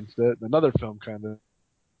turn against it. And another film kind of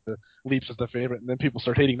leaps as the favorite, and then people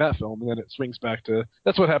start hating that film, and then it swings back to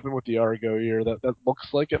that's what happened with the Argo year. That looks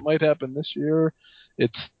like it might happen this year.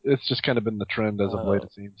 It's just kind of been the trend as of late,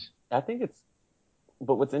 it seems. I think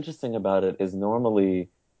but what's interesting about it is normally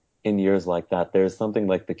in years like that, there's something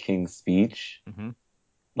like The King's Speech,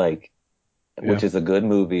 which is a good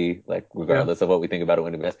movie, like regardless of what we think about it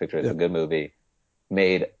winning Best Picture, it's a good movie,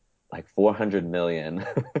 made like $400 million.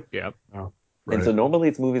 Yeah. Oh, right. And so normally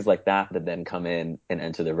it's movies like that then come in and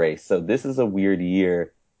enter the race. So this is a weird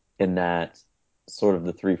year in that sort of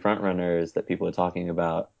the three frontrunners that people are talking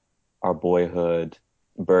about are Boyhood,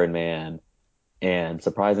 Birdman, and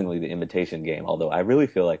surprisingly The Imitation Game. Although I really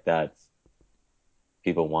feel like that's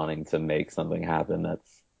people wanting to make something happen.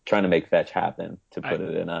 That's trying to make fetch happen, to put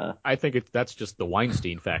it in a... I think that's just the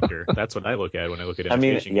Weinstein factor. That's what I look at when I look at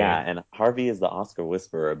Imitation Game. And Harvey is the Oscar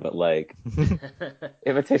whisperer, but like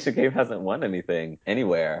Imitation Game hasn't won anything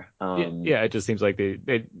anywhere. It just seems like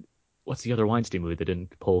they what's the other Weinstein movie that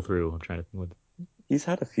didn't pull through? I'm trying to think. He's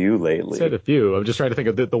had a few lately. He's had a few. I'm just trying to think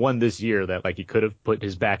of the one this year that like he could have put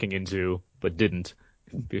his backing into, but didn't.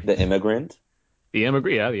 The Immigrant? The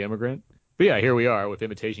Immigrant. But yeah, here we are with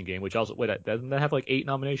Imitation Game, which also doesn't that have like 8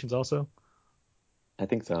 nominations also? I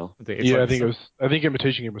think so. I think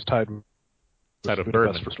Imitation Game was tied with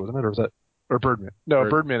Birdman first, wasn't it, or was that Birdman? No,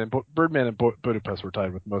 Birdman and Budapest were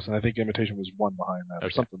tied with most, and I think Imitation was one behind that or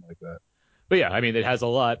something like that. But yeah, I mean it has a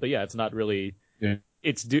lot, but yeah, it's not really. Yeah.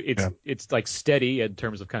 It's like steady in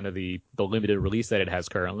terms of kind of the limited release that it has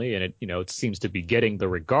currently, and it seems to be getting the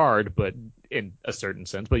regard, but in a certain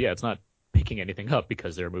sense. But yeah, it's not picking anything up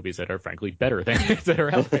because there are movies that are frankly better than that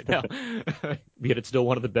are out right now. Yet it's still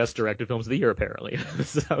one of the best directed films of the year, apparently.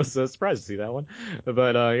 So I was surprised to see that one,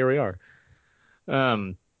 but here we are.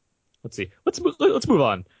 Let's see. Let's move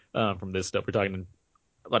on from this stuff. We're talking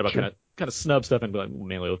a lot about kind of snub stuff and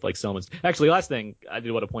mainly with like Selma's. Actually, last thing I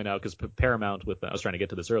did want to point out because Paramount I was trying to get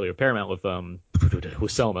to this earlier. Paramount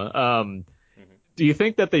with Selma. Do you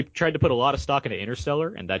think that they tried to put a lot of stock into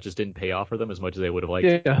Interstellar and that just didn't pay off for them as much as they would have liked?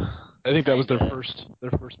 Yeah, I think that was their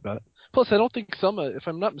first bet. Plus, I don't think Selma, if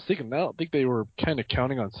I'm not mistaken, I don't think they were kind of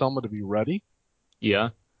counting on Selma to be ready. Yeah.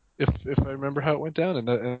 If I remember how it went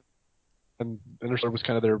down, and Interstellar was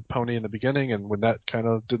kind of their pony in the beginning, and when that kind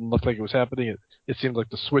of didn't look like it was happening, it seemed like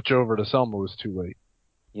the switch over to Selma was too late.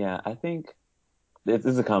 Yeah, I think this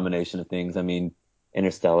is a combination of things. I mean,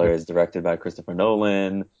 Interstellar is directed by Christopher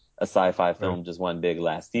Nolan. A sci-fi film just won big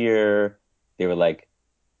last year. They were like,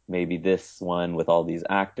 maybe this one with all these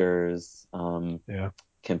actors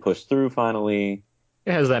can push through finally.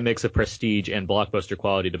 It has that mix of prestige and blockbuster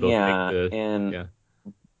quality to both make the...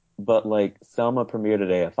 But like Selma premiered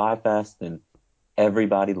at AFI Fest and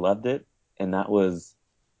everybody loved it. And that was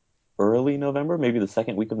early November, maybe the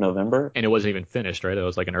second week of November. And it wasn't even finished, right? It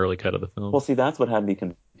was like an early cut of the film. Well, see, that's what had me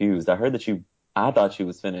confused. I heard that I thought she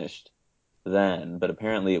was finished then, but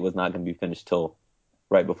apparently it was not going to be finished till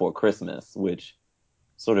right before Christmas, which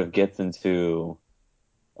sort of gets into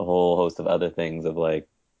a whole host of other things of like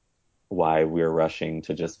why we're rushing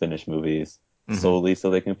to just finish movies solely so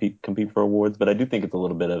they can compete for awards. But I do think it's a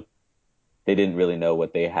little bit of they didn't really know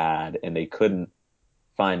what they had and they couldn't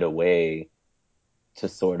find a way to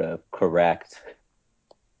sort of correct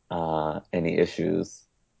any issues.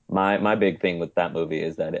 My big thing with that movie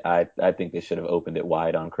is that I think they should have opened it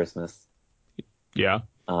wide on Christmas. Yeah.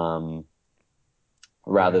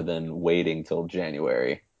 Rather than waiting till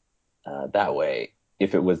January. That way,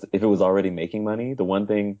 if it was already making money, the one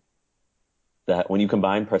thing that when you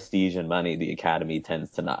combine prestige and money, the Academy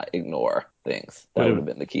tends to not ignore things. That would have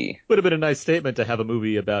been the key. Would have been a nice statement to have a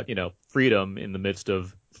movie about, freedom in the midst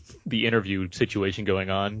of the interview situation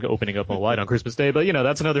going on, opening up wide on Christmas Day. But,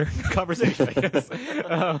 that's another conversation, I guess.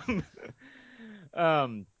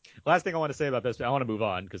 Last thing I want to say about Best Picture, I want to move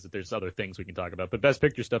on because there's other things we can talk about. But Best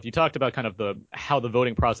Picture stuff, you talked about kind of how the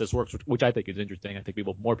voting process works, which I think is interesting. I think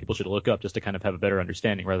more people should look up just to kind of have a better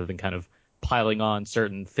understanding rather than kind of piling on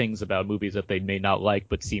certain things about movies that they may not like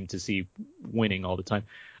but seem to see winning all the time.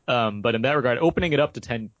 But in that regard, opening it up to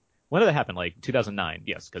 10, when did that happen? Like 2009?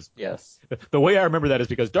 Yes, because the way I remember that is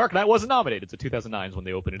because Dark Knight wasn't nominated. So 2009 is when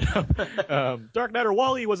they opened it up. Dark Knight or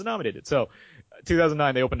WALL-E wasn't nominated. So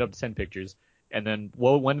 2009 they opened up to 10 pictures. And then,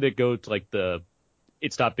 when did it go to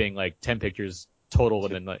it stopped being like 10 pictures total,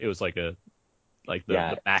 and then it was like the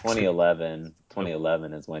max. 2011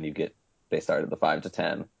 is when they started the 5 to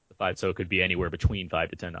 10. So it could be anywhere between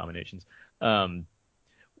 5 to 10 nominations.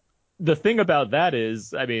 The thing about that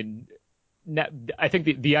is, I mean, I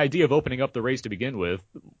think the idea of opening up the race to begin with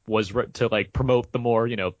was to like promote the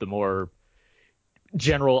more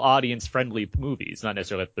general audience friendly movies, not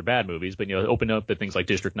necessarily that they're bad movies, but open up the things like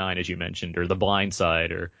District 9 as you mentioned, or The Blind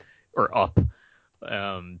Side, or Up,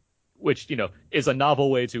 which is a novel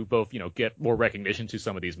way to both get more recognition to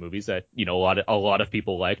some of these movies that a lot of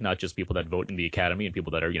people like, not just people that vote in the Academy and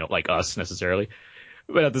people that are like us necessarily,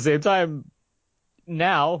 but at the same time,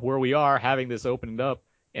 now where we are having this opened up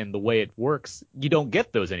and the way it works, you don't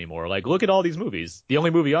get those anymore. Like, look at all these movies. The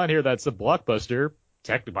only movie on here that's a blockbuster,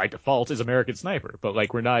 technically by default, is American Sniper, but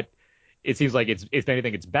like we're not. It seems like if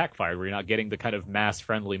anything, it's backfired. Where you're not getting the kind of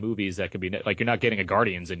mass-friendly movies that could be like you're not getting a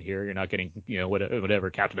Guardians in here. You're not getting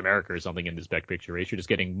whatever Captain America or something in this Best Picture race. You're just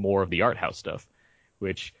getting more of the art house stuff,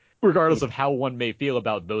 which regardless of how one may feel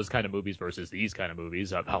about those kind of movies versus these kind of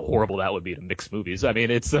movies, how horrible that would be to mix movies. I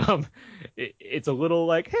mean, it's a little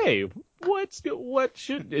like, hey,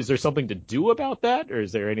 is there something to do about that, or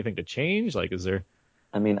is there anything to change? Like, is there?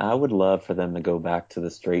 I mean, I would love for them to go back to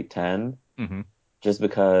the straight 10, just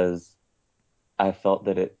because I felt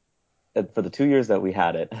that for the 2 years that we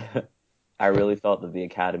had it, I really felt that the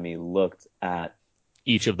Academy looked at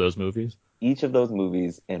each of those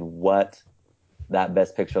movies and what that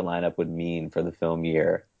Best Picture lineup would mean for the film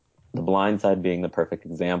year. The Blind Side being the perfect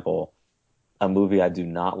example, a movie I do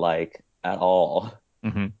not like at all,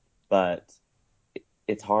 but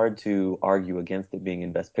it's hard to argue against it being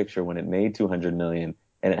in Best Picture when it made $200 million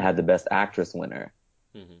and it had the Best Actress winner.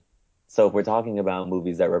 So if we're talking about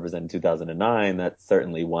movies that represent 2009, that's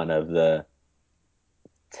certainly one of the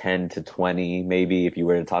 10 to 20, maybe, if you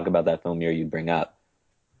were to talk about that film year, you'd bring up.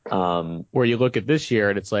 Where you look at this year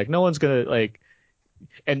and it's like, no one's going to like,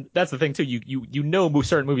 and that's the thing too.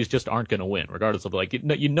 Certain movies just aren't going to win, regardless of like,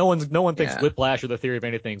 no one thinks Whiplash or The Theory of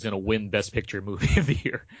Anything is going to win Best Picture movie of the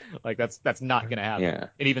year. Like that's not going to happen. Yeah.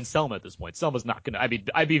 And even Selma at this point, Selma's not going to. I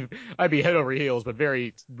mean, I'd be head over heels, but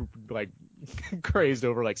very like crazed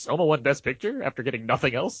over like Selma won Best Picture after getting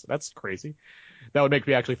nothing else. That's crazy. That would make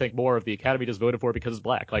me actually think more of the Academy just voted for it because it's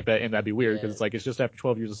black, like that, and that'd be weird because it's like it's just after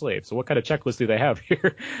 12 Years a Slave. So what kind of checklist do they have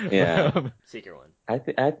here? Yeah, secret one. I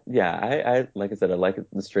like I said, I like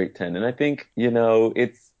the straight 10, and I think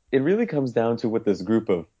it really comes down to what this group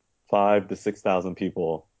of 5,000 to 6,000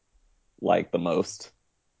 people like the most.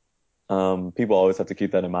 People always have to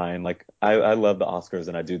keep that in mind. Like, I love the Oscars,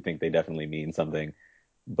 and I do think they definitely mean something.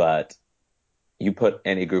 But you put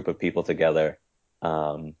any group of people together,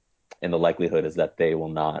 and the likelihood is that they will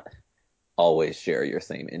not always share your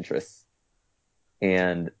same interests.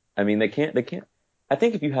 And I mean, they can't. I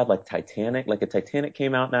think if you had like Titanic, like if Titanic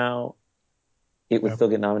came out now, it would still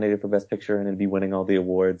get nominated for Best Picture and it'd be winning all the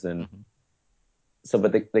awards. And so,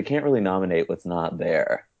 but they can't really nominate what's not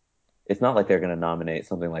there. It's not like they're going to nominate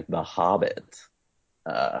something like The Hobbit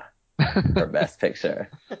for Best Picture.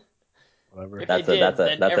 Whatever. If That's they did, a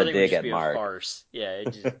then everything would dig just at be Mark. a farce. Yeah,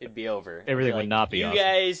 it'd be over. Everything would not be you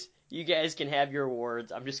awesome. You guys can have your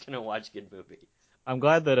awards. I'm just gonna watch a good movie. I'm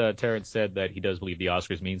glad that Terrence said that he does believe the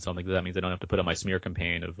Oscars mean something, because that means I don't have to put on my smear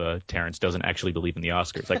campaign of Terrence doesn't actually believe in the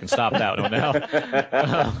Oscars. I can stop that one now.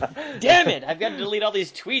 Damn it! I've got to delete all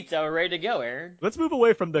these tweets that were ready to go, Aaron. Let's move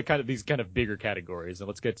away from these kind of bigger categories, and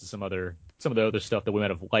let's get to some of the other stuff that we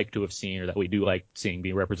might have liked to have seen, or that we do like seeing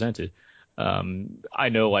being represented. I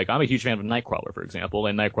know, like, I'm a huge fan of Nightcrawler, for example,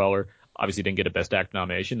 and Nightcrawler obviously didn't get a Best Actor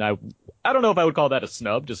nomination. I don't know if I would call that a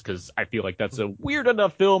snub, just because I feel like that's a weird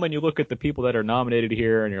enough film, and you look at the people that are nominated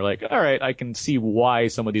here, and you're like, all right, I can see why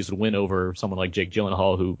some of these would win over someone like Jake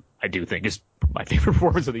Gyllenhaal, who I do think is my favorite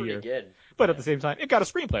performance of the year. Good. But at the same time, it got a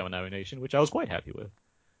screenplay nomination, which I was quite happy with.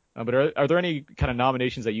 But are there any kind of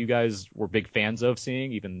nominations that you guys were big fans of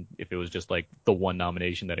seeing, even if it was just like the one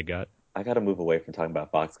nomination that it got? I got to move away from talking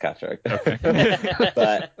about Foxcatcher. Okay.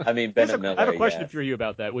 But I mean, Bennett Miller. I have a question yes. for you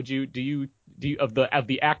about that. Do you of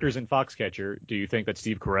the actors in Foxcatcher, do you think that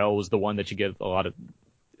Steve Carell was the one that should get a lot of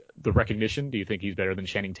the recognition? Do you think he's better than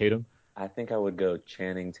Channing Tatum? I think I would go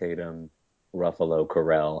Channing Tatum, Ruffalo,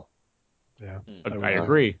 Carell. Yeah, I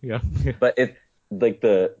agree. Yeah. But it like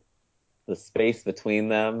the space between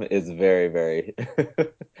them is very, very,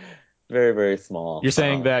 very, very small. You're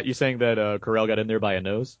saying that Carell got in there by a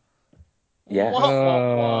nose? Yeah. Oh,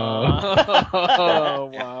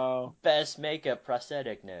 wow. Best makeup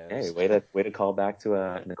prosthetic nose. Hey, way to call back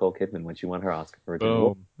to Nicole Kidman when she won her Oscar for Virginia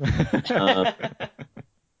Woolf. Boom.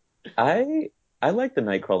 I like the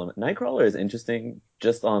Nightcrawler. Nightcrawler is interesting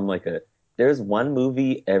just on like there's one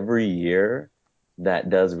movie every year that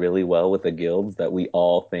does really well with the guilds that we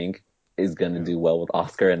all think is going to do well with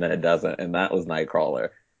Oscar, and then it doesn't, and that was Nightcrawler.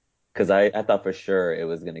 Because I thought for sure it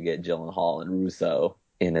was going to get Gyllenhaal and Russo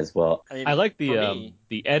in as well. I mean, I like for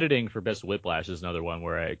the editing for Best Whiplash is another one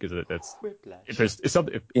where because that's Whiplash. if there's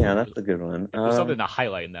something That's a good one. if there's something to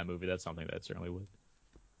highlight in that movie, that's something that certainly would.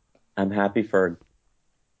 I'm happy for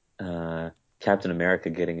Captain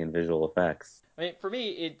America getting in visual effects. I mean, for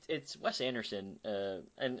me, it's Wes Anderson,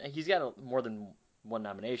 and he's got more than one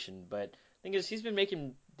nomination. But the thing is, he's been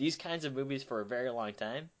making these kinds of movies for a very long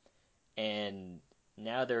time, and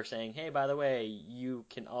now they're saying, hey, by the way, you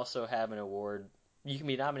can also have an award. You can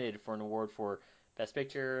be nominated for an award for Best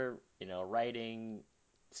Picture, writing,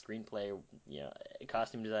 screenplay,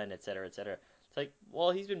 costume design, et cetera, et cetera. It's like,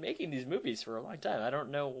 well, he's been making these movies for a long time. I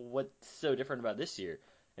don't know what's so different about this year.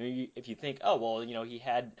 I mean, if you think, oh, well, he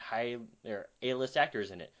had A-list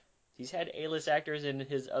actors in it. He's had A-list actors in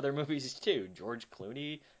his other movies, too. George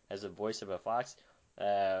Clooney as the voice of a fox.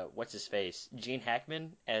 What's his face? Gene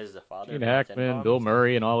Hackman as the father. Gene of Hackman, Tenenbaum. Bill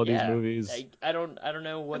Murray, and all of these Yeah, movies. I don't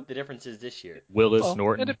know what the difference is this year. Willis,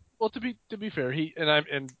 Norton. To be fair,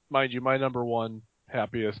 and mind you, my number one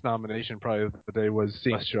happiest nomination probably of the day was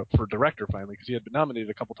seeing us show up for director finally, because he had been nominated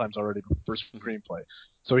a couple times already for screenplay.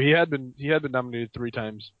 So he had been nominated 3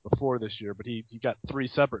 times before this year, but he got 3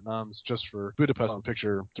 separate noms just for Budapest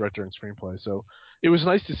Picture, director, and screenplay. So it was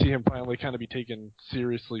nice to see him finally kind of be taken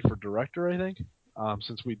seriously for director, I think,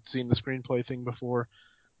 since we'd seen the screenplay thing before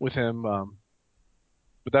with him.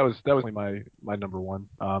 But that was only my number one.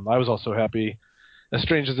 I was also happy, as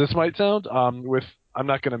strange as this might sound, with I'm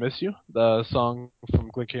Not Gonna Miss You, the song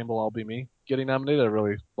from Glen Campbell, I'll Be Me, getting nominated. I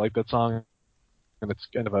really like that song, and it's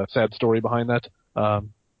kind of a sad story behind that.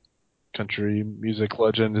 Country music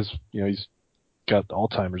legend is, he's got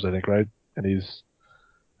Alzheimer's, I think, right? And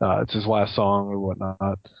it's his last song or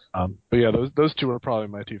whatnot. But yeah, those 2 are probably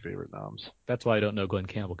my 2 favorite noms. That's why I don't know Glenn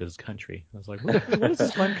Campbell, because it's country. I was like, what is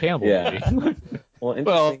this Glenn Campbell movie? Well,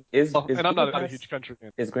 interesting. And I'm not a huge country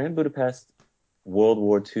fan. Is Grand Budapest World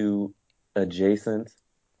War II adjacent?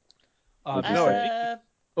 No,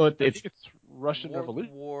 I think it's Russian World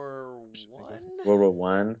Revolution. War One. World War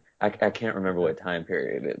One? I can't remember what time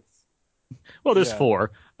period it's. Well, there's Yeah.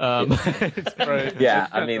 4. Right. Yeah,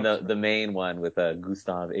 It's I kind mean of- the main one with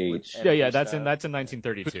Gustav H. Yeah, that's in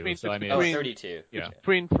 1932. So I mean, 32. Yeah. It's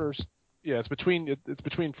between first. Yeah, it's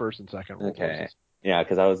between First and Second World Wars. Okay. Yeah,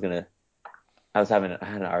 because I was gonna I had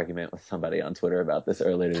an argument with somebody on Twitter about this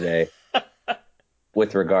earlier today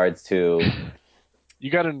with regards to You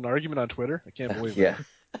got in an argument on Twitter? I can't believe yeah.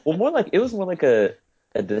 Well, it was more like a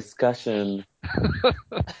discussion,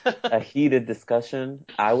 a heated discussion.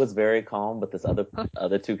 I was very calm, but this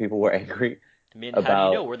other two people were angry. I mean, how do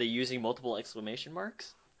you know? Were they using multiple exclamation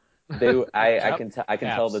marks? I can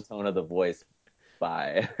tell the tone of the voice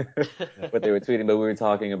by what they were tweeting, but we were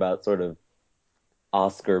talking about sort of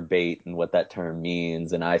Oscar bait and what that term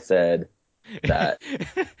means, and I said that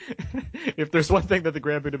if there's one thing that the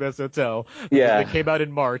Grand Budapest Hotel Yeah. that came out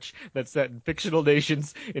in March that's set in fictional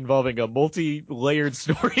nations involving a multi-layered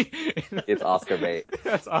story, it's Oscar bait.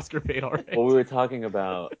 That's Oscar bait, all right. Well, we were talking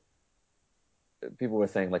about, people were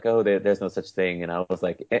saying like, oh, there's no such thing, and I was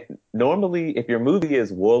like, normally if your movie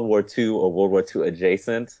is World War II or World War II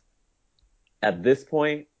adjacent, at this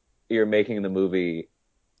point you're making the movie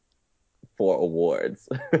for awards.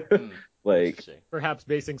 Like, perhaps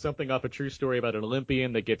basing something off a true story about an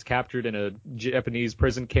Olympian that gets captured in a Japanese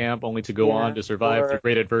prison camp only to go on to survive through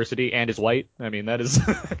great adversity and is white. I mean, that is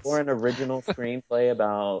or an original screenplay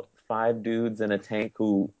about 5 dudes in a tank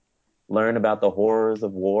who learn about the horrors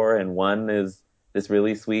of war, and one is this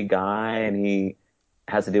really sweet guy and he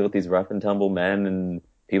has to deal with these rough and tumble men and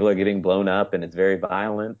people are getting blown up and it's very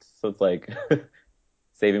violent. So it's like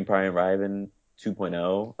Saving Private Ryan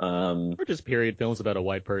 2.0. Or just period films about a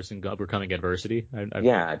white person overcoming adversity. In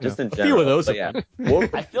general. A few of those. Yeah.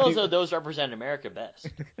 I feel as though those represent America best.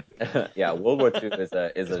 Yeah, World War II is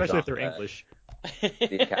especially a if they're English.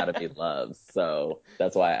 The Academy loves, so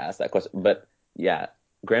that's why I asked that question. But yeah,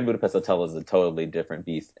 Grand Budapest Hotel is a totally different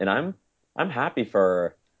beast, and I'm happy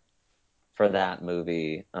for that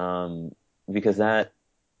movie, because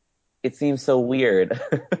it seems so weird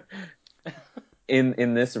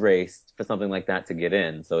in this race for something like that to get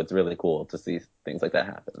in. So it's really cool to see things like that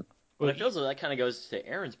happen. Well, it feels like that kind of goes to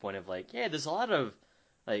Aaron's point of like, yeah, there's a lot of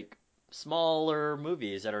like smaller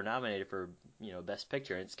movies that are nominated for, Best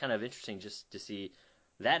Picture, and it's kind of interesting just to see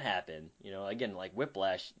that happen. Again, like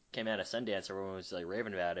Whiplash came out of Sundance, everyone was like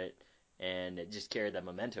raving about it, and it just carried that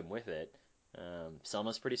momentum with it.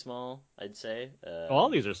 Selma's pretty small, I'd say. All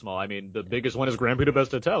these are small. I mean, the biggest one is Grand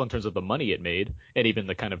Budapest Hotel in terms of the money it made, and even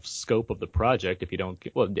the kind of scope of the project. If you don't,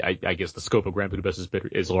 I guess the scope of Grand Budapest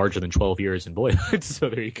is larger than 12 years in Boyhood. So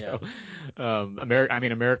there you go. Yeah.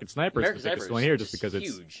 American Sniper is the biggest one here, just because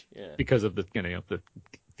it's huge. Yeah. Because of the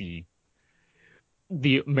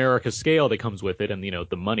the America scale that comes with it, and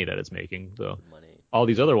the money that it's making. So all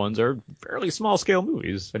these other ones are fairly small scale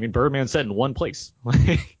movies. I mean, Birdman's set in one place.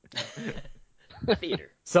 Theater.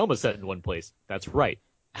 Selma's set in one place. That's right.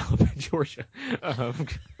 Alabama, Georgia.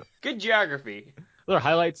 Good geography. Are there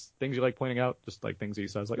highlights, things you like pointing out? Just like things that you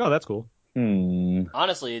saw. It's like, oh, that's cool.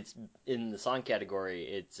 Honestly, it's in the song category.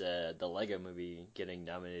 It's the Lego Movie getting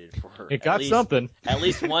nominated for. It got something. At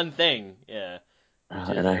least one thing. Yeah.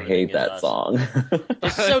 And I hate that song.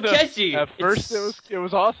 It's so catchy. At first, it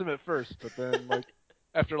was awesome at first, but then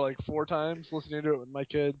after 4 times listening to it with my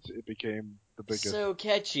kids, it became the biggest. So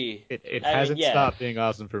catchy. It hasn't stopped being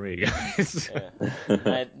awesome for me, guys.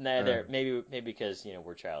 Yeah. Neither. Maybe because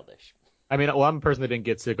we're childish. I mean, I'm a person that didn't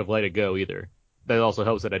get sick of Let It Go either. That also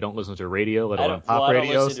helps that I don't listen to radio, let alone pop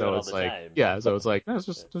radio. So it's like, so it's like, no, it's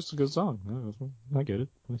just a good song. I get it.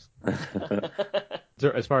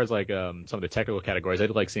 As far as some of the technical categories, I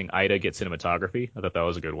did like seeing Ida get cinematography. I thought that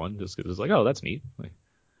was a good one, just because it's like, oh, that's neat.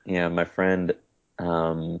 Yeah, my friend,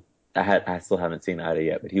 I still haven't seen Ida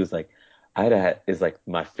yet, but he was like, Ida is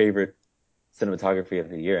my favorite cinematography of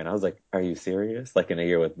the year, and I was like, are you serious? In a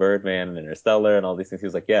year with Birdman and Interstellar and all these things. He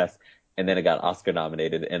was like, yes. And then it got Oscar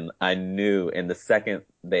nominated, and I knew in the second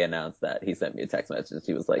they announced that, he sent me a text message.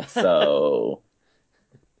 He was like, so,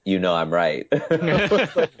 I'm right. I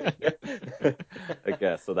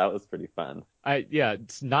guess. So that was pretty fun.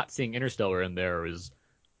 Not seeing Interstellar in there was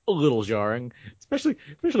a little jarring, especially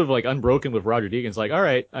with Unbroken with Roger Deakins. All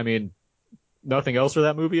right, I mean, nothing else for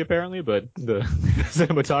that movie apparently, but the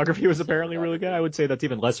cinematography was apparently really good. I would say that's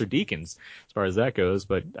even lesser Deakins as far as that goes,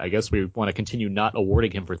 but I guess we want to continue not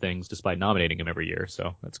awarding him for things despite nominating him every year,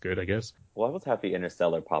 so that's good, I guess. Well, I was happy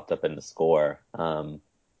Interstellar popped up in the score.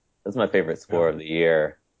 That's my favorite score of the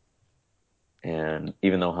year, and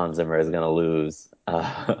even though Hans Zimmer is going to lose,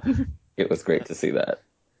 it was great to see that.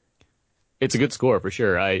 It's a good score for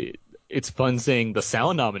sure. It's fun seeing the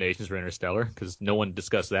sound nominations for Interstellar, because no one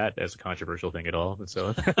discussed that as a controversial thing at all. And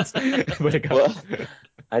so,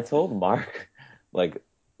 I told Mark,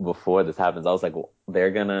 before this happens, I was like,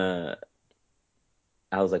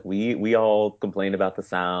 we all complained about the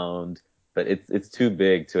sound, but it's too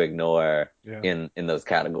big to ignore in those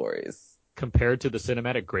categories. compared to the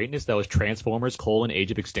cinematic greatness that was Transformers: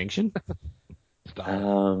 Age of Extinction. Stop.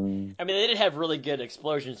 I mean, they did have really good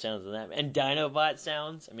explosion sounds in that, and Dinobot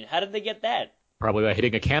sounds. I mean, how did they get that? Probably by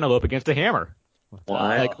hitting a cantaloupe against a hammer.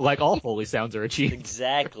 Well, Like all Foley sounds are achieved.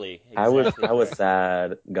 Exactly. I was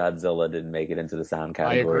sad Godzilla didn't make it into the sound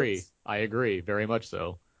categories. I agree, very much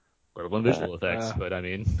so. Let alone visual effects, but I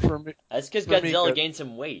mean, For me, That's because For me, Godzilla gained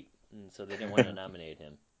some weight, and so they didn't want to nominate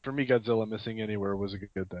him. for me, Godzilla missing anywhere was a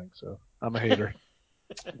good thing. So I'm a hater.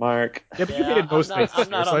 Mark, yeah, but Yeah, you hated I'm most not- things, I'm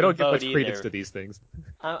not so on I the don't give much boat credence either. to these things.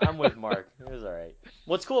 I'm with Mark. It was all right.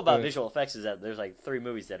 What's cool about Good. visual effects is that there's like three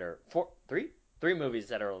movies that are three movies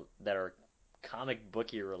that are comic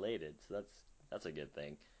booky related. So that's a good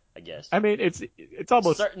thing, I guess. I mean, it's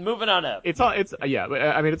almost. Moving on up. It's yeah, but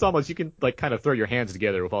I mean, it's almost you can like kind of throw your hands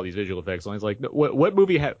together with all these visual effects. And it's like, what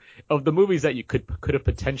movie of the movies that you could have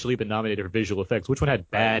potentially been nominated for visual effects? Which one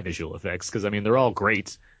had bad visual effects? Because I mean, they're all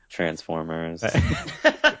great. Transformers.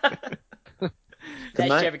 That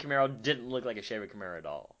my- Chevy Camaro didn't look like a Chevy Camaro at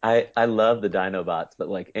all. I love the Dinobots, but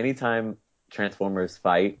like anytime Transformers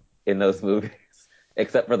fight in those movies,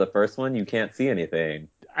 except for the first one, you can't see anything.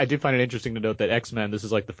 I did find it interesting to note that X-Men. This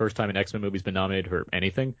is like the first time an X-Men movie's been nominated for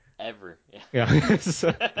anything. Ever. Yeah.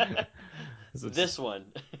 Yeah. This one.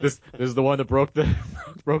 This is the one that broke the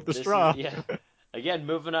This straw. is- yeah. Again,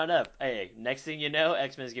 moving on up. Hey, next thing you know,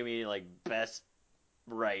 X-Men's gonna be like best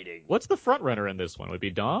writing What's the front runner in this one? Would it be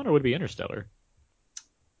Dawn or would it be Interstellar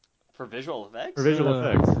for visual effects. for visual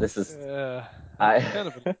effects? This is I kind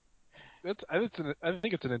of. I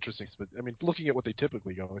think it's an interesting. I mean, looking at what they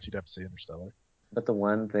typically go with, you'd have to say Interstellar. but the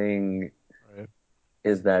one thing Right.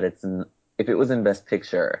 is that if it was in Best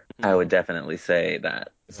Picture, I would definitely say that.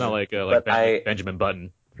 It's not like But Benjamin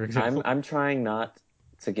Button, for example. I'm trying not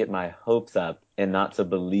to get my hopes up and not to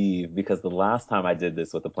believe, because the last time I did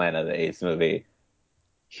this with the Planet of the Apes movie,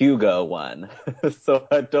 Hugo won. So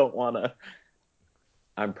I don't want to.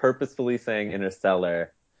 I'm purposefully saying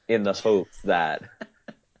Interstellar in the hopes that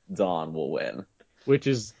Dawn will win. Which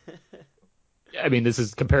is, I mean, this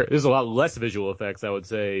is a lot less visual effects, I would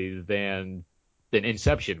say, than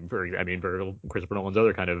Inception. For Christopher Nolan's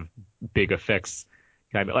other kind of big effects.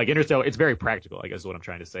 Kind of like Interstellar, it's very practical, I guess is what I'm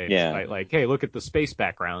trying to say. Yeah. Like, hey, look at the space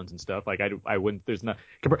backgrounds and stuff. Like, I wouldn't, there's not,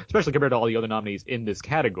 especially compared to all the other nominees in this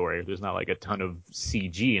category, there's not like a ton of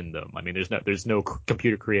CG in them. I mean, there's no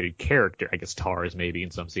computer created character. I guess Tars maybe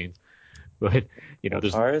in some scenes, but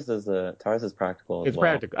there's Tars is practical. it's as well.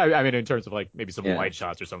 practical. I mean, in terms of like maybe some Yeah. wide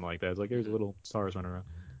shots or something like that. It's like there's little stars running around.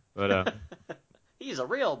 But He's a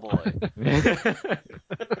real boy.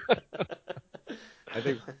 I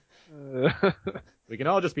think we can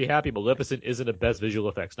all just be happy Maleficent isn't a best visual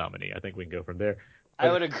effects nominee. I think we can go from there.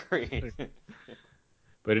 I would agree.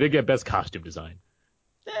 But it did get best costume design,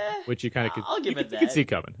 Eh, which you kind of could. I'll give it You could that. see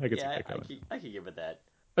coming. I could see Yeah, that coming. I could give it that.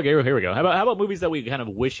 Okay, here we go. How about movies that we kind of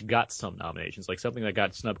wish got some nominations, like something that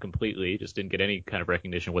got snubbed completely, just didn't get any kind of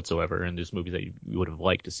recognition whatsoever, and just movies that you would have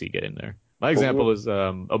liked to see get in there. My example is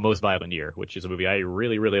A Most Violent Year, which is a movie I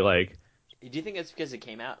really, really like. Do you think it's because it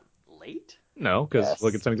came out late? No, because Yes.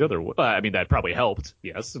 look at some of these other. I mean, that probably helped.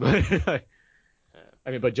 Yes, but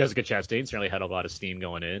but Jessica Chastain certainly had a lot of steam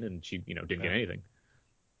going in, and she didn't get anything.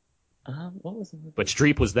 What was it? But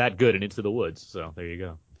Streep was that good in Into the Woods, so there you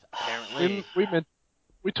go. Apparently.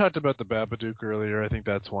 We talked about the Babadook earlier. I think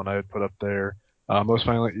that's one I would put up there. Most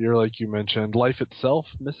Violent Year, like you mentioned. Life Itself,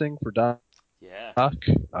 missing for Doc. Yeah.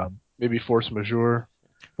 Maybe Force Majeure.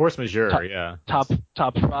 Force Majeure, yeah. Top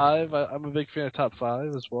 5. I'm a big fan of top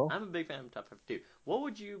 5 as well. I'm a big fan of Top 5 too. What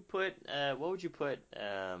would you put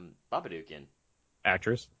Babadook in?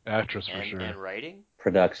 Actress. Actress for And, sure. and writing?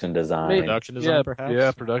 Production design Maybe. Production design, perhaps?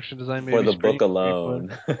 Yeah, production design. Maybe for the screen- book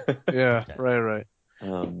alone. Yeah, Okay. right.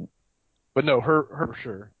 um, But no, her for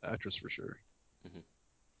sure. Actress for sure.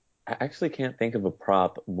 I actually can't think of a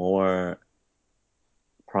prop more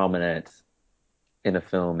prominent in a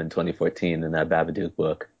film in 2014 than that Babadook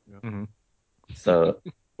book. Mhm. So,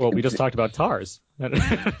 Well, we just talked about Tars.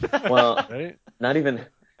 well, Right? not even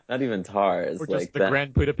Tars, Or just like the that.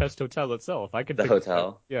 Grand Budapest Hotel itself. I could The figure-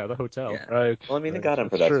 hotel. Yeah, the hotel. Yeah. Right. Well, I mean, it Right. got on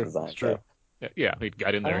It's production true. design. It's true. So. Yeah, it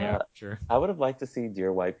got in there, yeah, sure. I would have liked to see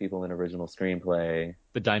Dear White People in original screenplay.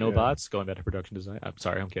 The Dinobots, going back to production design. I'm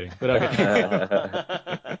sorry, I'm kidding. But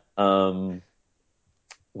okay.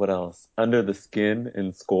 What else? Under the Skin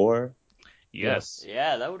and Score. Yes.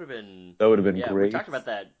 Yeah, that would have been. That would have been Yeah, great. we talked about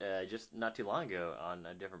that just not too long ago on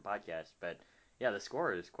a different podcast. But yeah, the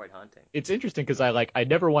score is quite haunting. It's interesting because I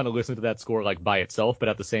never want to listen to that score like by itself, but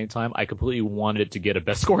at the same time, I completely wanted it to get a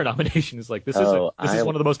best score nomination. It's like this is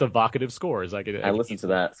one of the most evocative scores I could. I listen to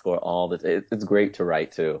that score all the time. It's great to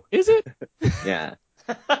write to. Is it? Yeah.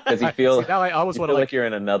 because you feel See, now I almost you want feel to like you're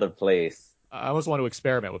in another place. I almost want to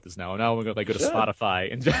experiment with this now. Now I'm gonna go to Should.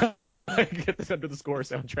 Spotify and get this under the score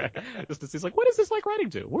soundtrack just to see like what is this like writing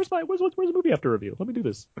to? Where's the movie after review? Let me do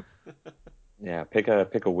this. Yeah, pick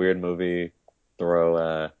a weird movie,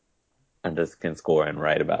 throw under skin score, and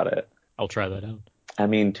write about it. I'll try that out. I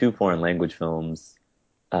mean, 2 foreign language films.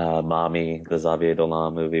 Mommy, the Xavier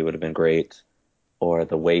Dolan movie would have been great, or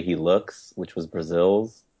The Way He Looks, which was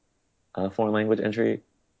Brazil's foreign language entry.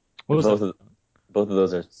 What was that? Both of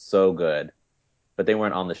those are so good, but they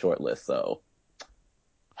weren't on the short list. So,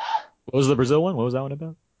 What was the Brazil one? What was that one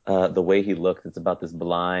about? The Way He Looked, it's about this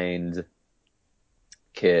blind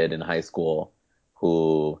kid in high school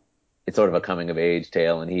who it's sort of a coming of age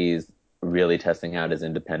tale, and he's really testing out his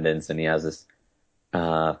independence, and he has this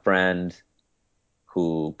friend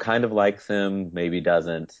who kind of likes him, maybe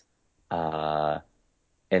doesn't, and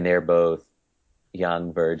they're both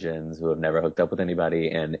young virgins who have never hooked up with anybody,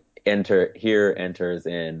 and enters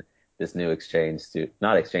in this new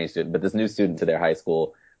not exchange student, but this new student to their high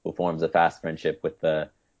school who forms a fast friendship with the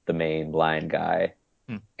main blind guy.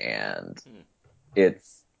 And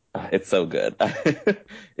it's so good.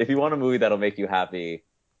 If you want a movie that'll make you happy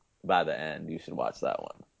by the end, you should watch that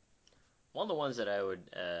one. One of the ones that I would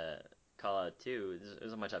call out too,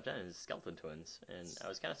 is on my top 10, is Skeleton Twins, and I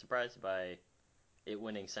was kind of surprised by it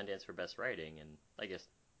winning Sundance for Best Writing, and I guess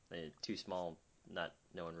too small,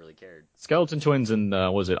 no one really cared. Skeleton Twins and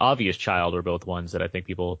was it Obvious Child are both ones that I think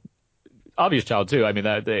people. Obvious Child too. I mean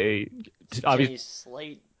that they. Jenny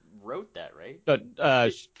Slate wrote that, right? But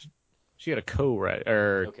she had a co-write,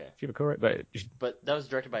 or Okay. she had a co-write, But that was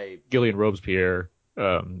directed by Gillian Robespierre.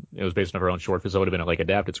 It was based on her own short film, so it would have been like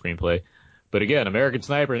adapted screenplay. But again, American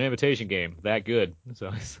Sniper and Imitation Game, that good.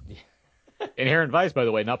 So Inherent Vice, by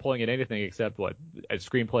the way, not pulling in anything except what a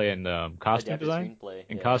screenplay and costume adapted design. screenplay.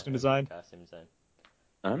 And costume design. Costume design.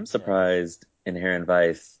 I'm surprised Inherent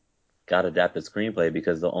Vice got adapted screenplay,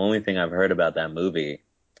 because the only thing I've heard about that movie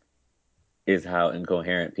is how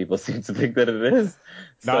incoherent people seem to think that it is.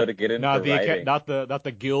 So to get into writing, not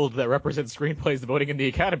the guild that represents screenplays voting in the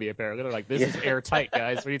Academy. Apparently, they're like, this is airtight,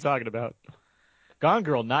 guys. What are you talking about? Gone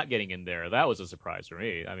Girl not getting in there, that was a surprise for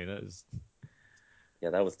me. I mean,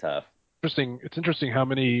 that was tough. It's interesting how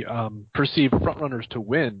many perceived frontrunners to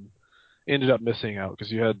win ended up missing out,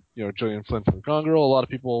 because you had Gillian Flynn for Gone Girl. A lot of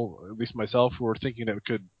people, at least myself, who were thinking that it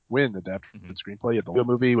could win adapted screenplay. You had the Leo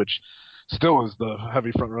movie, which still is the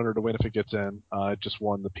heavy frontrunner to win if it gets in. It just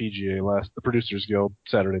won the PGA the Producers Guild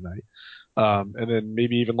Saturday night, and then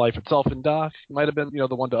maybe even Life Itself and Doc might have been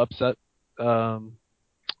the one to upset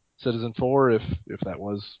Citizen 4 if that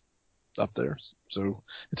was up there. So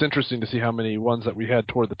it's interesting to see how many ones that we had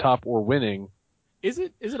toward the top or winning. Is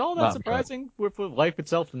it all that surprising with Life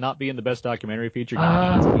Itself not being the best documentary feature?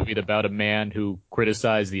 It's a movie about a man who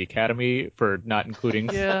criticized the Academy for not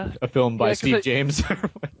including a film by Steve James.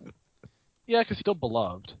 Yeah, because he's still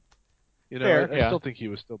beloved. Fair, I still think he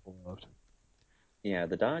was still beloved. Yeah,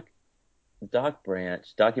 the doc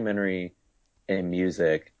branch, documentary and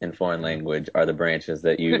music and foreign language are the branches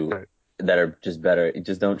that you that are just better.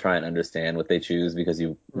 Just don't try and understand what they choose, because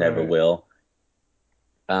you never will.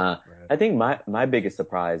 I think my biggest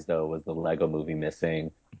surprise though was the Lego Movie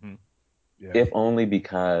missing, if only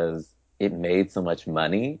because it made so much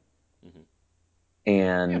money,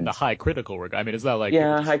 and the high critical regard. I mean, it's not like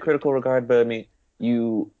high critical regard, but I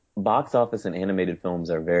mean, box office and animated films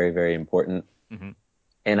are very, very important,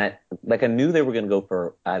 and I knew they were going to go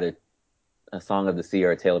for either A Song of the Sea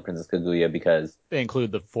or A Tale of Princess Kaguya, because they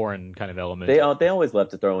include the foreign kind of element. They always love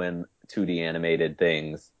to throw in 2D animated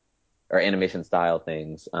things or animation style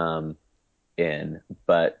things in,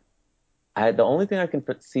 but the only thing I can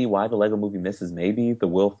see why the Lego Movie misses, maybe the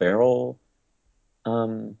Will Ferrell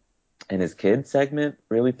and his kids segment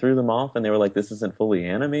really threw them off, and they were like, this isn't fully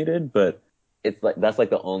animated. But it's like that's like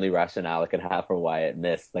the only rationale I could have for why it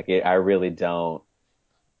missed. I really don't.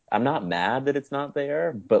 I'm not mad that it's not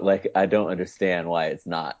there, but I don't understand why it's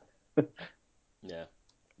not. Yeah.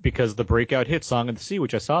 Because the breakout hit Song of the Sea,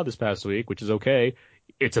 which I saw this past week, which is okay,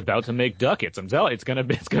 it's about to make ducats. I'm telling you, it's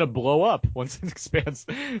gonna blow up once it expands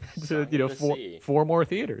to four more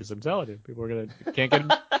theaters. I'm telling you, people are can't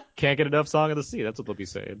get enough Song of the Sea. That's what they'll be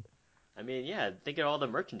saying. I mean, yeah, think of all the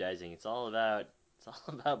merchandising. It's all about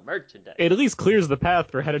merchandising. It at least clears the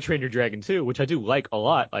path for How to Train Your Dragon 2, which I do like a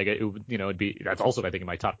lot. It'd be that's also I think in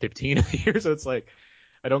my top 15 of the year. So it's like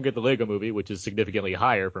I don't get the Lego Movie, which is significantly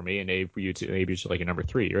higher for me, and A for you too. Maybe it's your number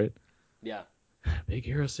 3, right? Yeah. Big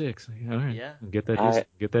Hero 6. All right. Yeah. Get that.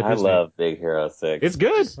 Get that. I Disney. love Big Hero 6. It's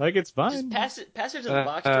good. Just- Like it's Just fine. pass it to the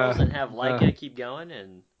Box Trolls and have Leica keep going,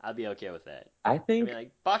 and I'd be okay with that. I I think mean,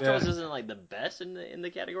 like Box Trolls isn't like the best in the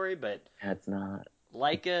category, but it's not.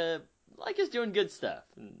 Leica's doing good stuff.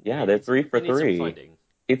 Yeah, they're 3 for They need some 3. funding.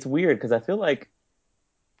 It's weird because I feel like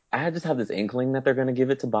I just have this inkling that they're going to give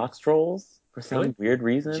it to Box Trolls for some Really? weird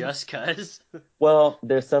reason. Just cause. Well,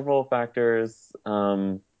 there's several factors.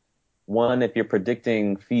 One, if you're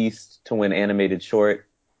predicting Feast to win animated short,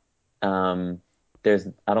 I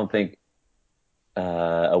don't think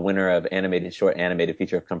a winner of animated short, animated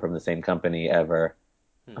feature have come from the same company ever.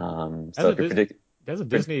 So if you're predicting Hasn't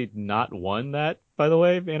Disney not won that, by the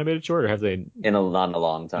way, animated short, or have they? not in a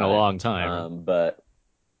long time. In a long time. But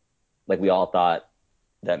like we all thought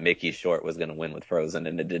that Mickey short was going to win with Frozen,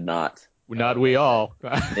 and it did not. Not we all.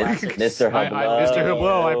 Mr. Hublot. Mr.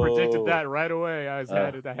 Hublot, I predicted that right away. I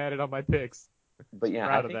had it on my picks. But yeah,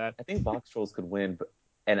 Proud of that. I think Box Trolls could win,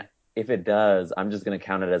 and if it does, I'm just going to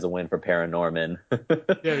count it as a win for Paranorman.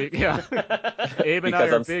 Yeah. Abe and I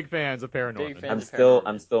Because are I'm big fans of Paranorman. Big fan.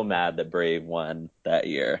 I'm still mad that Brave won that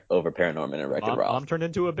year over Paranorman and Wreck-It Ralph. Mom turned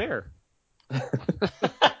into a bear.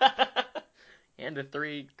 And the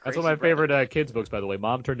 3 That's crazy one of my brothers. favorite kids books, by the way.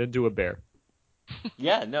 Mom turned into a bear.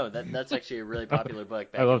 Yeah, no, that's actually a really popular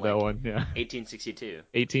book. Back I love in, that like, one. Yeah. 1862.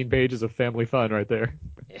 18 pages of family fun right there.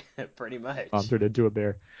 Yeah, pretty much. Mom turned into a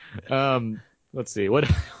bear. Let's see.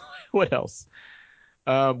 What else?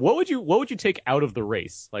 What would you take out of the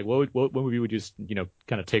race? Like what movie would you just,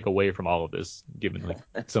 kind of take away from all of this, given like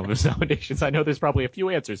some of his nominations? I know there's probably a few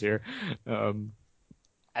answers here. Out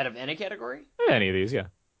of any category? Any of these, yeah.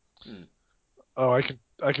 Oh, I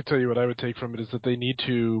could tell you what I would take from it is that they need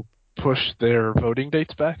to push their voting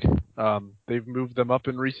dates back. They've moved them up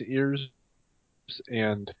in recent years,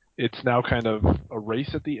 and it's now kind of a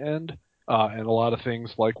race at the end. And a lot of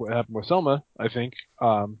things like what happened with Selma, I think,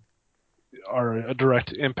 are a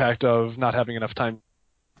direct impact of not having enough time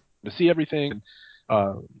to see everything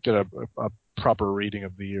and get a proper reading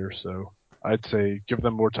of the year. So I'd say give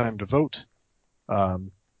them more time to vote.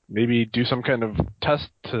 Maybe do some kind of test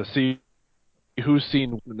to see who's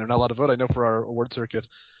seen. They're not allowed to vote. I know for our award circuit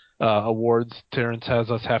awards, Terrence has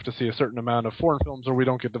us have to see a certain amount of foreign films or we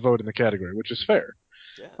don't get to vote in the category, which is fair.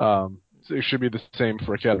 Yeah. So it should be the same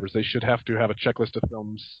for categories. They should have to have a checklist of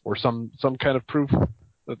films or some kind of proof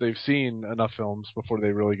that they've seen enough films before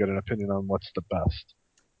they really get an opinion on what's the best.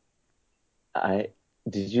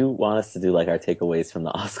 Did you want us to do like our takeaways from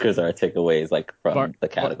the Oscars or our takeaways like from the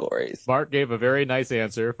categories? Bart gave a very nice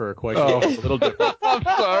answer for a question that's a little different. I'm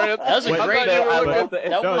sorry. That was a great answer. I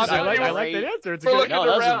like that answer. It's a good. No,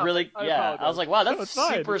 that was a really I was like, wow, that's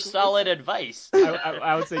super solid advice.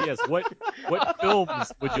 I would say yes. What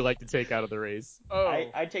films would you like to take out of the race?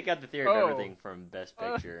 I take out The Theory of Everything from Best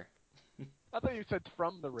Picture. I thought you said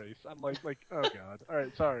from the race. I'm like, oh god. All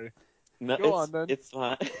right, sorry. No, Go on then. It's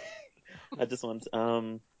fine. I just want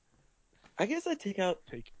I guess I'd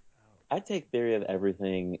take Theory of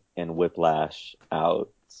Everything and Whiplash out.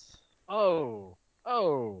 Oh.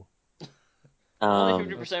 Only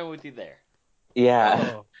 50% with you there.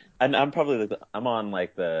 Yeah. Oh. And I'm probably I'm on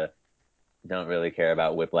like the don't really care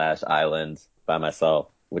about Whiplash Island by myself,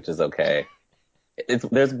 which is okay.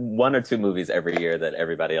 There's 1 or 2 movies every year that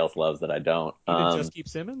everybody else loves that I don't. Even Just Keep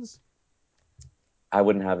Simmons? I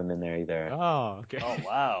wouldn't have him in there either. Oh, okay. Oh,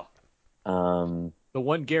 wow. The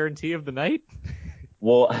one guarantee of the night?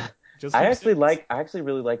 Well, Just I Keep Simmons? actually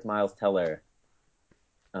really liked Miles Teller.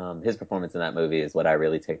 His performance in that movie is what I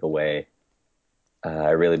really take away. I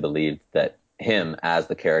really believed that him as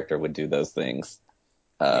the character would do those things.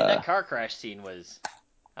 That car crash scene was.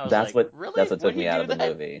 I was that's like, what really? that's what Would took me he out do of the that?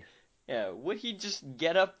 movie. Yeah, would he just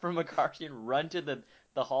get up from a car scene, run to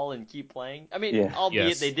the hall, and keep playing? I mean, Yeah. albeit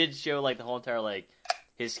Yes. they did show like the whole entire like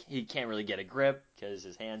he can't really get a grip because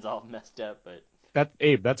his hands all messed up, but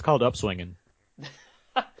That's called upswinging.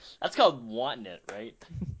 that's called wanting it, right?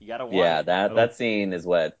 You gotta want Yeah, it. that scene is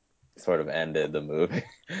what sort of ended the movie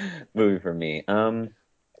for me.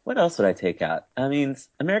 What else would I take out? I mean,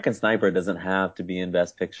 American Sniper doesn't have to be in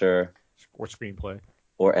Best Picture Or screenplay.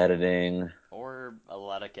 or editing. Or a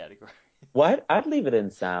lot of categories. Well, I'd leave it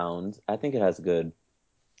in sound. I think it has good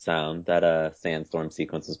sound. That sandstorm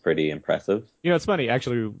sequence is pretty impressive. It's funny.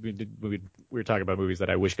 Actually, we were talking about movies that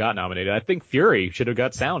I wish got nominated. I think Fury should have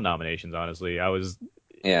got sound nominations, honestly. I was,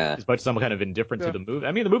 Yeah. as much as I'm kind of indifferent to the movie.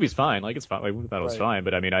 I mean, the movie's fine. Like, it's fine. Like, we thought it was fine.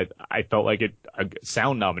 But, I mean, I felt like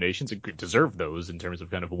sound nominations, it deserved those in terms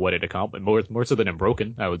of kind of what it accomplished. More so than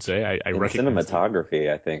Unbroken, I would say. I And recognize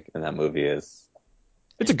cinematography, I think, in that movie is...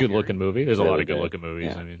 It's a good-looking movie. There's a Really lot of good. good-looking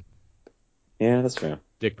movies. Yeah. I mean, Yeah, that's true.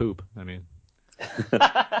 Dick Poop. I mean,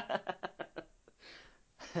 I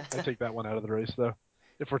take that one out of the race, though.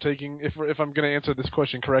 If I'm going to answer this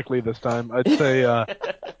question correctly this time, I'd say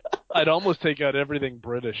I'd almost take out everything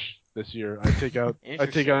British this year. I'd take out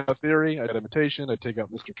Theory, I'd Imitation, I'd take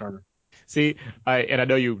out Mr. Turner. See, I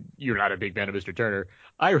know you're not a big fan of Mr. Turner.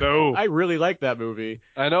 I really like that movie.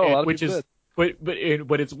 I know, a lot of people did.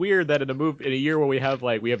 But it's weird that in a year where we have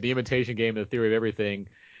the Imitation Game and the Theory of Everything,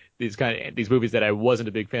 these movies that I wasn't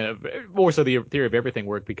a big fan of, more so the Theory of Everything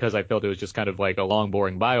worked because I felt it was just kind of like a long,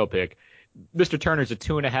 boring biopic. Mr. Turner's a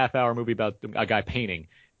 2.5-hour movie about a guy painting,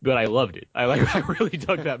 but I loved it. I really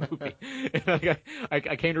dug that movie. And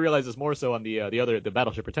I came to realize this more so on the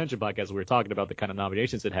Battleship Retention podcast. We were talking about the kind of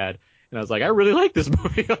nominations it had, and I was like, I really like this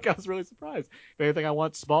movie. I was really surprised. If anything, I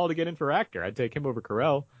want Spall to get in for actor. I'd take him over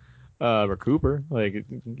Carell or Cooper. I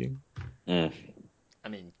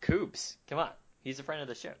mean, Coops, come on. He's a friend of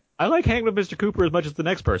the show. I like hanging with Mr. Cooper as much as the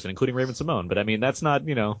next person, including Raven Simone. But I mean, that's not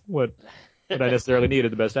what I necessarily need in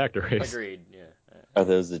the best actor race. Agreed. Yeah. Are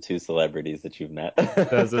those the two celebrities that you've met?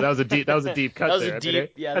 That was a deep cut there. Had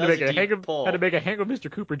to make a hang with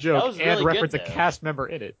Mr. Cooper joke really and reference good, a cast member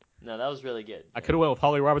in it. No, that was really good. I could have went with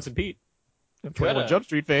Holly Robinson Pete. 21 Jump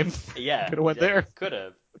Street fame. Yeah. Could have went there. Could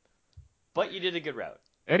have. But you did a good route.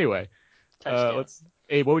 Anyway,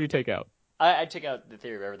 Abe, what would you take out? I took out the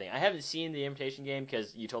Theory of Everything. I haven't seen the Imitation Game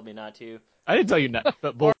because you told me not to. I didn't tell you not.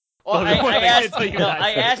 But I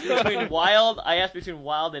asked between Wild. I asked between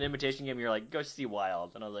Wild and Imitation Game. You're like, go see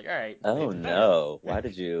Wild, and I was like, all right. Oh no! Why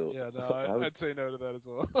did you? Yeah, no, I'd say no to that as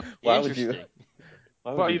well. Why would you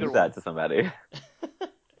do that to somebody?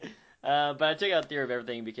 But I took out Theory of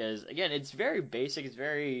Everything because, again, it's very basic. It's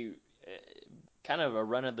very kind of a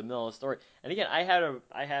run-of-the-mill story. And again, I have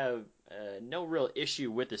no real issue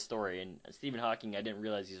with the story. And Stephen Hawking, I didn't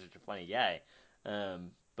realize he's such a funny guy.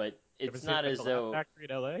 But it's not as though. Laugh Factory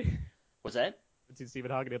in L.A. What's that? Did you see Stephen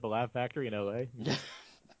Hawking at the Laugh Factory in L.A.?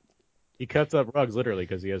 He cuts up rugs literally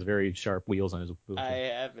because he has very sharp wheels on his. I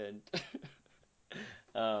haven't.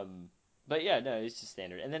 But yeah, no, it's just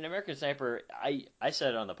standard. And then American Sniper, I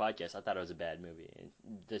said it on the podcast. I thought it was a bad movie,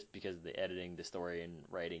 just because of the editing, the story, and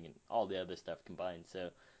writing, and all the other stuff combined.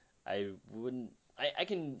 So I wouldn't. I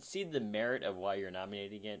can see the merit of why you're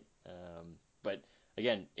nominating it, but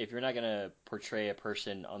again, if you're not gonna portray a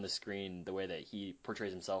person on the screen the way that he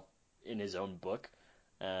portrays himself in his own book,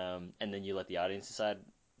 and then you let the audience decide,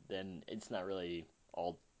 then it's not really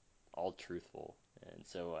all truthful. And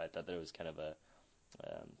so I thought that it was kind of a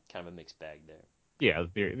mixed bag there. Yeah,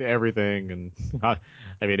 everything, and I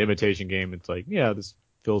mean, Imitation Game. It's like, yeah, this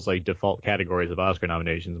feels like default categories of Oscar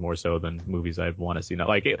nominations more so than movies I want to see. Not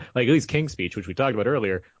like at least King's Speech, which we talked about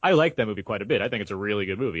earlier. I like that movie quite a bit. I think it's a really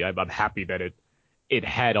good movie. I'm happy that it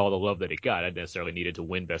had all the love that it got. I necessarily needed to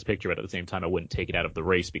win Best Picture, but at the same time, I wouldn't take it out of the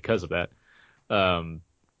race because of that.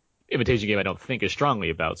 Imitation Game, I don't think as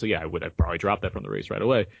strongly about. So yeah, I'd probably drop that from the race right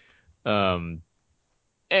away. And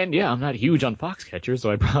yeah, I'm not huge on Foxcatcher,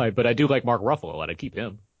 so but I do like Mark Ruffalo a lot. I'd keep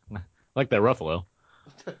him. I like that Ruffalo.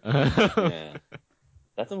 Yeah.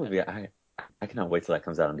 That's a movie I cannot wait till that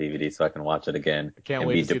comes out on DVD so I can watch it again and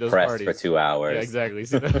be depressed for 2 hours. Yeah, exactly.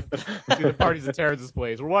 See the parties at Terrence's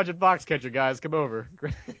place. We're watching Foxcatcher, guys. Come over.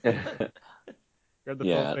 Grab the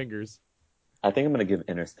foam fingers. I think I'm going to give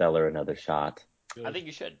Interstellar another shot. I think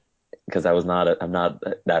you should. Because I'm not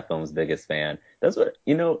that film's biggest fan. That's what,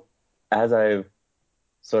 as I've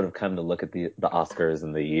sort of come to look at the Oscars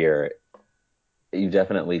in the year, you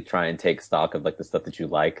definitely try and take stock of like the stuff that you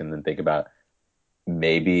like and then think about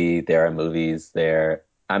maybe there are movies there.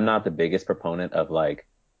 I'm not the biggest proponent of like,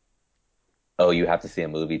 oh, you have to see a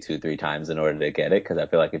movie 2-3 times in order to get it. Because I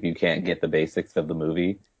feel like if you can't get the basics of the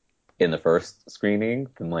movie in the first screening,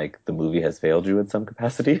 then like the movie has failed you in some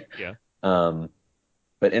capacity. Yeah.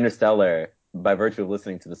 But Interstellar, by virtue of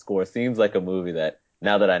listening to the score, seems like a movie that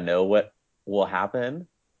now that I know what will happen,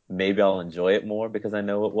 maybe I'll enjoy it more because I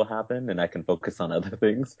know what will happen and I can focus on other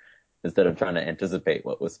things instead of trying to anticipate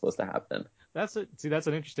what was supposed to happen. That's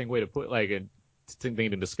an interesting way to put a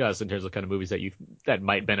thing to discuss in terms of kind of movies that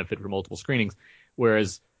might benefit from multiple screenings.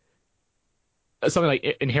 Whereas something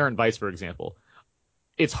like Inherent Vice, for example,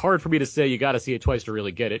 it's hard for me to say you got to see it twice to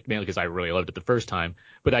really get it, mainly because I really loved it the first time.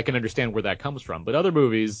 But I can understand where that comes from. But other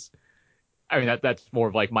movies, I mean, that's more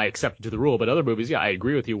of like my exception to the rule. But other movies, yeah, I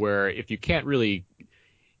agree with you. Where if you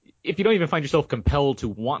don't even find yourself compelled to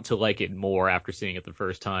want to like it more after seeing it the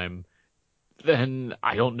first time, then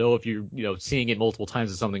I don't know if you're seeing it multiple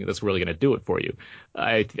times is something that's really going to do it for you.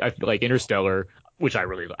 I feel like Interstellar, which I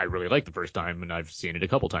really liked the first time, and I've seen it a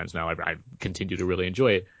couple times now. I've continued to really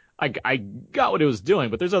enjoy it. I got what it was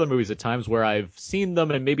doing, but there's other movies at times where I've seen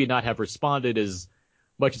them and maybe not have responded as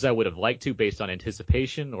much as I would have liked to based on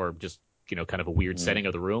anticipation or just, kind of a weird setting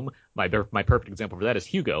of the room. My perfect example for that is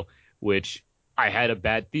Hugo, which I had a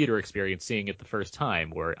bad theater experience seeing it the first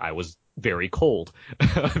time where I was very cold.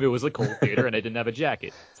 It was a cold theater and I didn't have a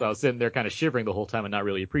jacket. So I was sitting there kind of shivering the whole time and not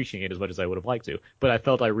really appreciating it as much as I would have liked to. But I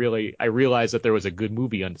felt I realized that there was a good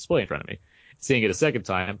movie on display in front of me. Seeing it a second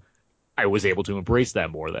time, I was able to embrace that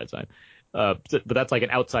more that time. But that's like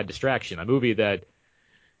an outside distraction. A movie that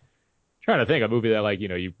like,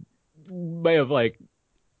 you may have like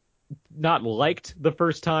not liked the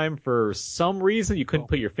first time for some reason you couldn't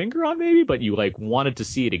put your finger on maybe, but you like wanted to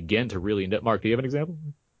see it again to really. Mark, do you have an example?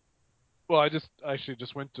 Well, I actually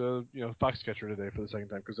just went to Foxcatcher today for the second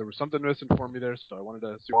time because there was something missing for me there, so I wanted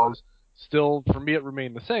to see what it was. Still, for me, it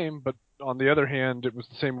remained the same, but on the other hand, it was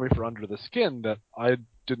the same way for Under the Skin that I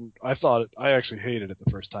actually hated it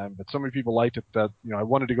the first time, but so many people liked it that I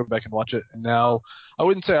wanted to go back and watch it, and now I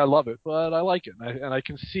wouldn't say I love it, but I like it, and I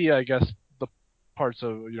can see, I guess, the parts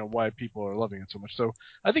of why people are loving it so much. So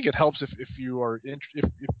I think it helps if you are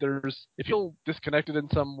if you're disconnected in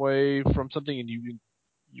some way from something and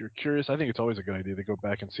you're curious. I think it's always a good idea to go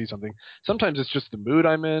back and see something. Sometimes it's just the mood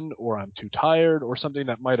I'm in, or I'm too tired, or something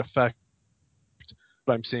that might affect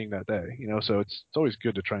what I'm seeing that day. So it's always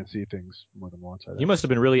good to try and see things more than once. You must have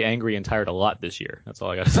been really angry and tired a lot this year. That's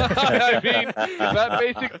all I got to say. I mean,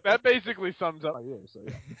 that basically sums up my year. So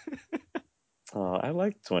yeah. Oh, I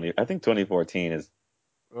like I think 2014 is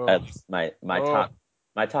that's my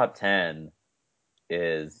top 10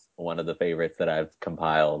 is one of the favorites that I've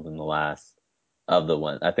compiled in the last of the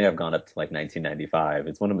one. I think I've gone up to like 1995.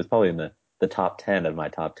 It's probably in the top 10 of my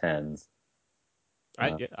top 10s.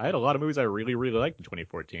 I had a lot of movies I really, really liked in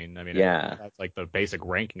 2014. I mean, yeah, that's like the basic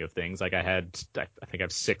ranking of things. Like I think I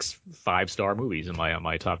have 6 5-star movies in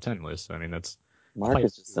my top 10 list. I mean, that's Mark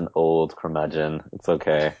is just an old curmudgeon. It's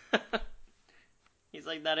okay. He's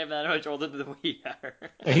like not even that much older than we are.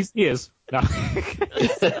 Yeah, he is. No.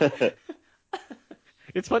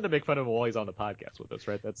 It's fun to make fun of him while he's on the podcast with us,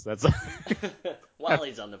 right? That's while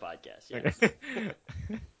he's on the podcast. Yes.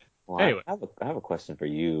 Well, anyway, I have a question for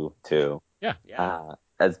you too. Yeah.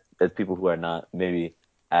 As people who are not maybe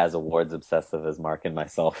as awards obsessive as Mark and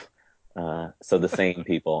myself, so the same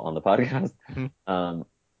people on the podcast.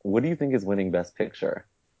 What do you think is winning Best Picture?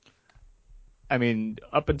 I mean,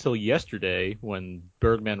 up until yesterday, when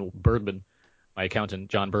Birdman, my accountant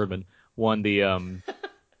John Birdman, won the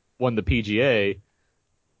PGA,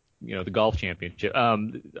 the golf championship.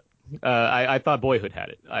 I thought Boyhood had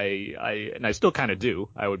it. I still kind of do.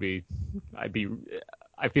 I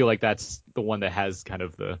feel like that's the one that has kind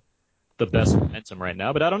of the best momentum right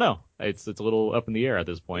now, but I don't know. It's a little up in the air at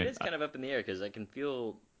this point. It is kind of up in the air because I can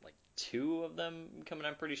feel like 2 of them coming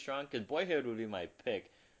on pretty strong. Because Boyhood would be my pick,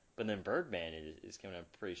 but then Birdman is coming on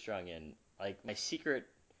pretty strong. And like my secret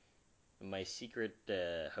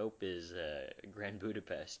hope is Grand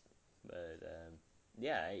Budapest. But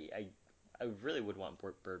yeah, I really would want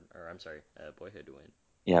Boyhood to win.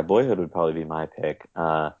 Yeah, Boyhood would probably be my pick.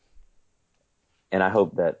 And I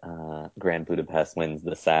hope that Grand Budapest wins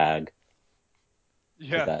the SAG.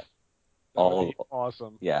 Yeah. That would be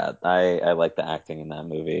awesome. Yeah, I like the acting in that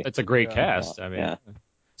movie. It's a great cast. I mean, yeah.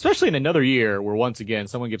 Especially in another year where once again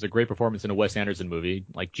someone gives a great performance in a Wes Anderson movie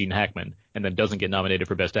like Gene Hackman and then doesn't get nominated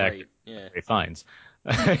for Best Actor. Right. Yeah. Great finds.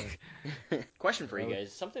 Question for you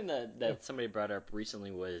guys. Something that somebody brought up recently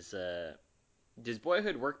was, does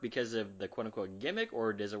Boyhood work because of the quote-unquote gimmick,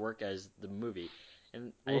 or does it work as the movie?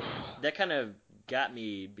 And that kind of got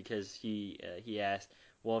me because he asked,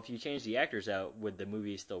 well, if you change the actors out, would the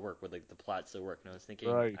movie still work? Would the plot still work? And I was thinking,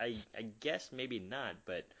 right. I guess maybe not,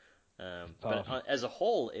 but as a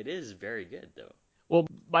whole, it is very good, though. Well,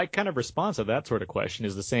 my kind of response to that sort of question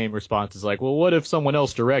is the same response as like, well, what if someone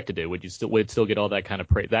else directed it? Would it still get all that kind of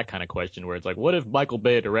that kind of question where it's like, what if Michael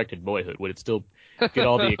Bay directed Boyhood? Would it still get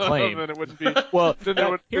all the acclaim? Then it wouldn't be. Well,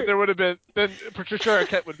 there would have been. Then Patricia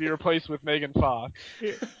Arquette would be replaced with Megan Fox.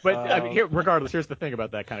 But I mean, regardless, here's the thing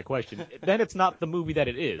about that kind of question. Then it's not the movie that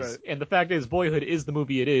it is, right. And the fact is, Boyhood is the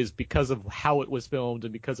movie it is because of how it was filmed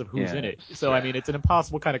and because of who's in it. So I mean, it's an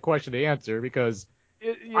impople kind of question to answer because.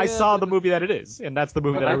 I saw the movie that it is, and that's the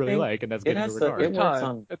movie that I really like, and that's good in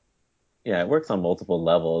regard. It works on multiple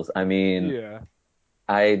levels. I mean,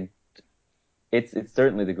 it's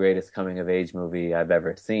certainly the greatest coming of age movie I've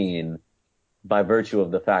ever seen, by virtue of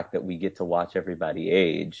the fact that we get to watch everybody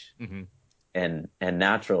age, and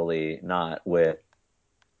naturally not with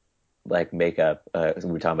like makeup. We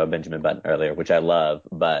were talking about Benjamin Button earlier, which I love,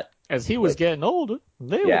 but. As he was getting older,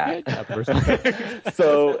 they were getting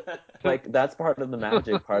So, like, that's part of the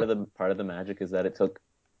magic. Part of the magic is that it took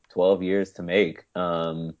 12 years to make.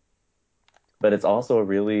 but it's also a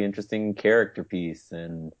really interesting character piece.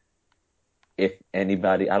 And if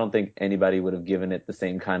anybody, I don't think anybody would have given it the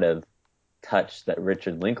same kind of touch that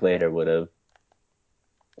Richard Linklater would have,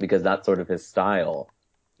 because that's sort of his style.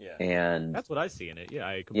 Yeah. And That's what I see in it.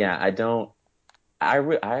 Yeah,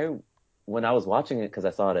 when I was watching it, because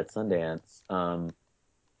I saw it at Sundance,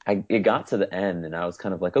 it got to the end and I was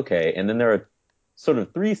kind of like, okay. And then there are sort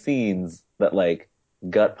of three scenes that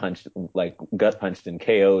gut punched and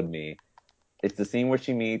KO'd me. It's the scene where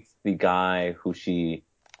she meets the guy who she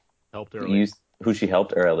helped earlier.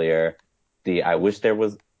 The I wish there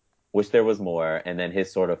was more, and then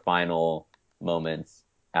his sort of final moments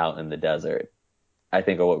out in the desert, I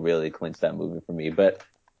think, are what really clinched that movie for me. But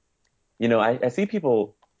I see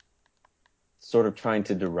people sort of trying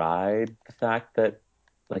to deride the fact that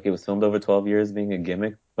it was filmed over 12 years being a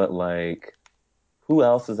gimmick, but who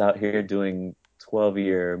else is out here doing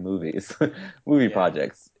 12-year movie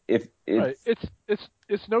projects? If it's right.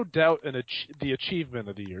 It's no doubt the achievement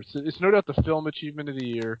of the year. It's no doubt the film achievement of the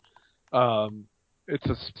year. It's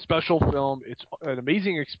a special film. It's an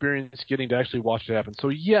amazing experience getting to actually watch it happen. So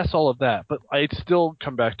yes, all of that. But I'd still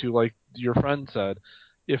come back to, like your friend said,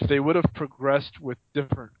 if they would have progressed with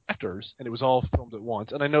different actors and it was all filmed at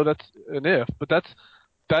once, and I know that's an if, but that's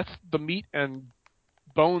the meat and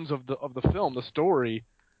bones of the film, the story.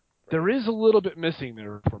 There is a little bit missing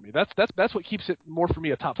there for me. That's what keeps it more for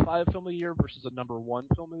me a top 5 film of the year versus a number 1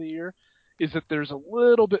 film of the year, is that there's a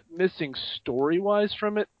little bit missing story-wise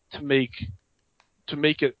from it to make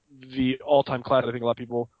it the all-time classic. I think a lot of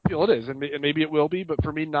people feel it is, and maybe it will be, but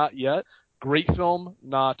for me, not yet. Great film,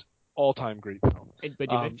 not all-time great film. But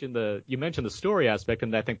you mentioned the story aspect,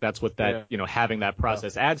 and I think that's what having that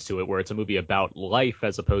process adds to it, where it's a movie about life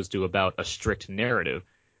as opposed to about a strict narrative,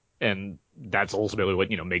 and that's ultimately what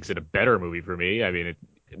makes it a better movie for me. I mean,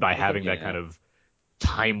 by having that kind of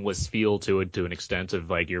timeless feel to it, to an extent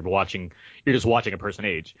of you're just watching a person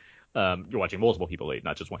age. You're watching multiple people age,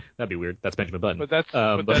 not just one. That'd be weird. That's Benjamin Button. But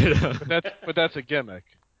that's a gimmick.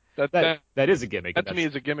 That is a gimmick. That to me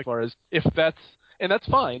is a gimmick. And that's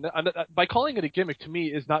fine. By calling it a gimmick, to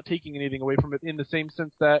me, is not taking anything away from it, in the same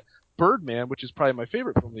sense that Birdman, which is probably my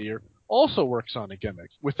favorite film of the year, also works on a gimmick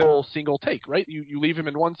with the whole single take, right? You leave him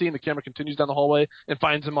in one scene, the camera continues down the hallway and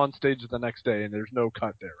finds him on stage the next day, and there's no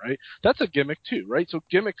cut there, right? That's a gimmick too, right? So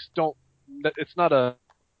gimmicks it's not a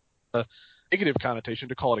negative connotation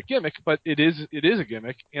to call it a gimmick, but it is a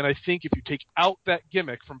gimmick. And I think if you take out that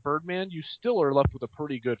gimmick from Birdman, you still are left with a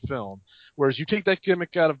pretty good film. Whereas you take that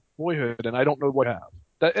gimmick out of Boyhood, and I don't know what you have.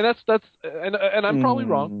 And I'm probably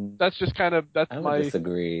wrong. That's just kind of I would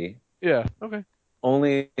disagree. Yeah. Okay.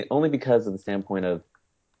 Only because of the standpoint of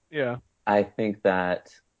I think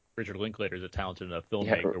that Richard Linklater is a talented enough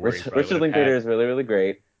filmmaker. Richard Linklater is really, really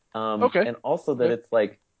great. And also that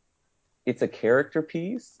it's a character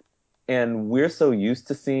piece. And we're so used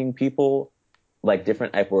to seeing people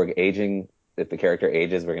different, if we're aging, if the character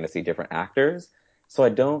ages, we're going to see different actors. So I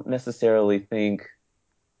don't necessarily think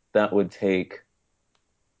that would take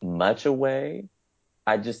much away.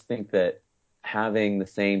 I just think that having the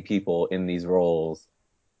same people in these roles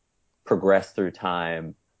progress through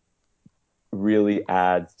time really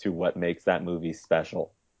adds to what makes that movie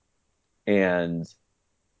special. And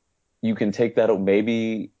you can take that,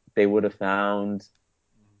 maybe they would have found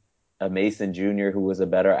a Mason Jr. who was a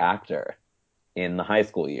better actor in the high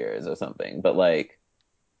school years or something. But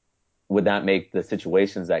would that make the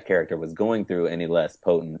situations that character was going through any less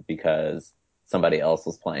potent because somebody else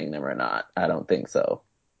was playing them or not? I don't think so.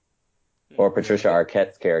 Or Patricia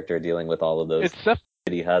Arquette's character dealing with all of those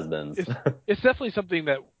shitty husbands. It's definitely something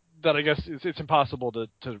that I guess it's impossible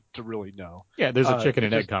to really know. Yeah, there's a chicken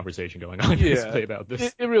and egg conversation going on basically about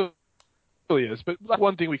this. It really is, but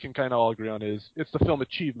one thing we can kind of all agree on is it's the film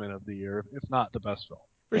achievement of the year, if not the best film.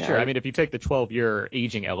 For sure. I mean, if you take the 12-year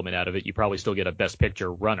aging element out of it, you probably still get a Best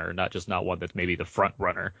Picture runner, not one that's maybe the front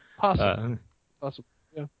runner. Possible.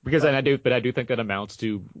 Yeah. Because I do think that amounts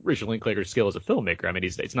to Richard Linklater's skill as a filmmaker. I mean,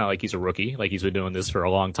 it's not like he's a rookie. He's been doing this for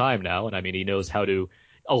a long time now, and I mean, he knows how to.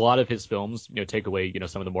 A lot of his films, take away,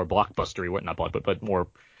 some of the more blockbustery, not block, but more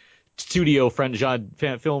studio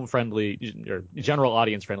film friendly or general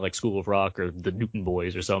audience friendly, like School of Rock or The Newton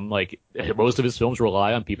Boys or something. Most of his films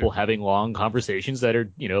rely on people having long conversations that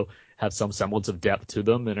are have some semblance of depth to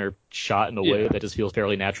them and are shot in a way that just feels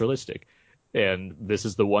fairly naturalistic. And this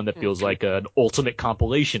is the one that feels like an ultimate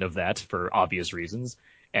compilation of that for obvious reasons,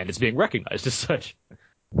 and it's being recognized as such.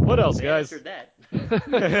 What else, guys? Answered that.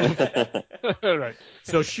 Right.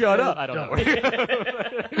 So shut up. I don't know.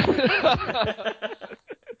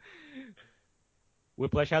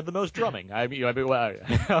 Whiplash had the most drumming. I mean,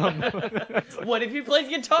 What if you played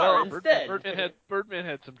guitar instead? Birdman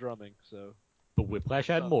had some drumming, so. but Whiplash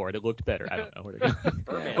had more, and it looked better. I don't know where to go.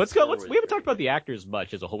 Birdman Let's score go. was We haven't great. talked about the actors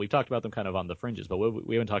much as a whole. We've talked about them kind of on the fringes, but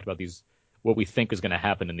we haven't talked about these. What we think is going to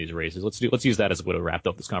happen in these races. Let's use that as a way to wrap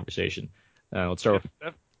up this conversation. Let's start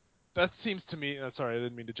with. That seems to me. Sorry, I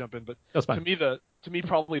didn't mean to jump in, but That's fine. to me,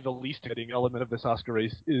 probably the least hitting element of this Oscar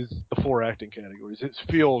race is the 4 acting categories. It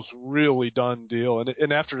feels really done deal,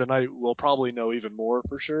 and after tonight, we'll probably know even more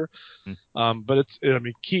for sure. But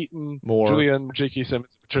Keaton, Moore. Julianne, J.K. Simmons,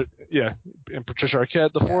 and Patricia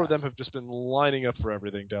Arquette. The 4 of them have just been lining up for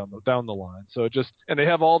everything down the line. So and they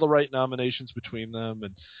have all the right nominations between them,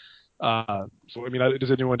 and. So I mean, does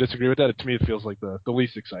anyone disagree with that? To me, it feels like the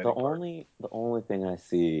least exciting. The only thing I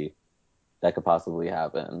see that could possibly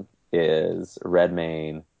happen is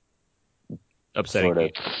Redmayne Upsetting.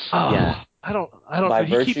 sort of. Yeah. I don't. By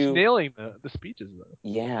He keeps virtue- nailing the speeches though.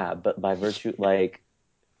 Yeah, but by virtue, like,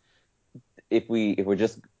 if we're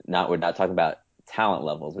not talking about talent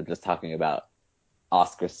levels, we're just talking about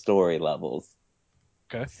Oscar story levels.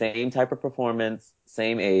 Okay. Same type of performance,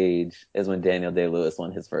 same age as when Daniel Day-Lewis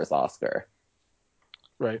won his first Oscar.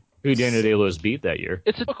 Right. Who Daniel Day-Lewis beat that year?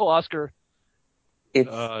 It's a typical Oscar. It's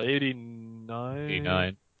 89.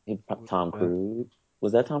 89. Tom Cruise.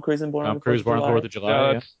 Was that Tom Cruise in Born on Tom the Fourth Cruise of born on the July?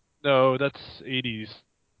 4th of July. No, that's 80s.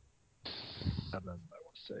 I want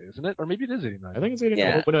to say, isn't it? Or maybe it is 89. I think it's 89.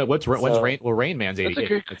 Yeah. No, when's So- Rain? Well, Rain Man's That's a 88.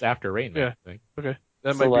 good- It's after Rain Man. Yeah. I think. Okay.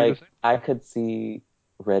 That So, might be like, the same. I could see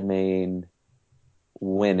Redmayne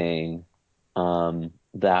winning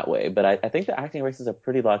that way, but I think the acting races are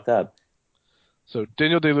pretty locked up. So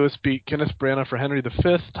Daniel Day-Lewis beat Kenneth Branagh for Henry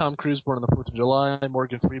V, Tom Cruise born on the 4th of July,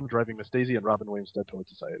 Morgan Freeman driving Miss Daisy, and Robin Williams Dead Poet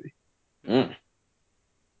Society.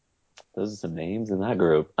 Those are some names in that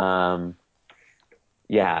group. Redmayne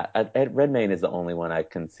is the only one I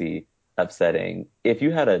can see upsetting. If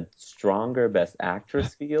you had a stronger Best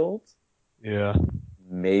Actress field, Yeah.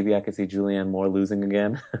 maybe I could see Julianne Moore losing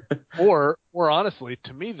again. Or honestly,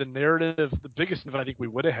 to me, the biggest that I think we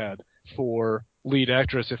would have had for lead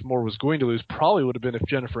actress if Moore was going to lose probably would have been if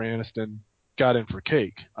Jennifer Aniston got in for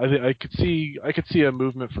Cake. I could see a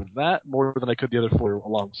movement for that more than I could the other 4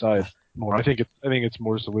 alongside Moore. I think it's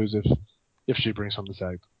Moore's to lose if she brings home the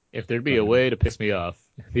SAG. If there'd be a way to piss me off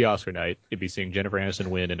the Oscar night, it'd be seeing Jennifer Aniston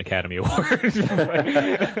win an Academy Award.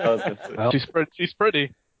 Well, she's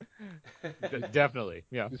pretty. Definitely,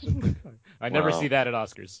 yeah. I never Wow. see that at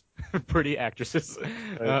Oscars. Pretty actresses.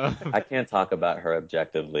 I can't talk about her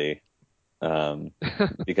objectively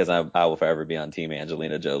because I will forever be on Team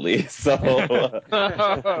Angelina Jolie. So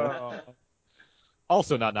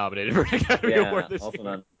Also not nominated for an Academy Award this also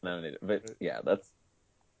year. not nominated. But yeah, that's.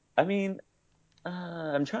 I mean,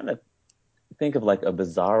 I'm trying to think of like a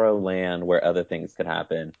bizarro land where other things could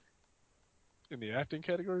happen. In the acting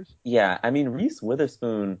categories? Yeah, I mean Reese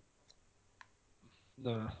Witherspoon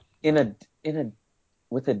No. in a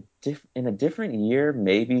different year,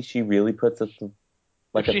 maybe she really puts up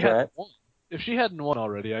like a threat. If she hadn't won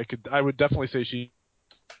already, I would definitely say she's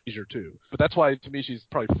your 2. But that's why to me she's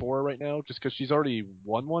probably 4 right now, just because she's already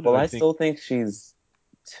won one. Well, and I still think she's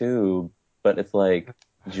 2, but it's like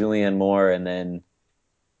Julianne Moore and then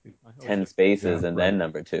 10 spaces and then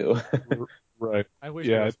number 2. Right. I wish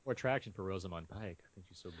Yeah. there was more traction for Rosamund Pike. I think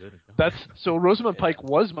she's so good. So Rosamund Pike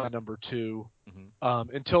was my number 2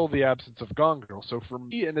 Mhm. until the absence of Gone Girl. So for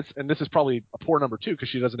me, and this is probably a poor number 2 because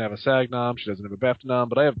she doesn't have a SAG nom, she doesn't have a BAFTA nom,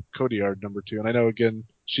 but I have Cotillard number 2, and I know again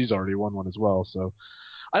she's already won one as well. So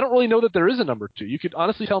I don't really know that there is a number 2. You could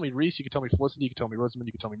honestly tell me Reese, you could tell me Felicity, you could tell me Rosamund,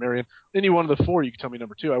 you could tell me Marion. Any one of the 4, you could tell me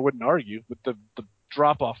number 2. I wouldn't argue, but the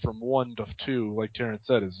drop off from 1 to 2, like Terrence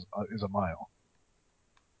said, is a mile.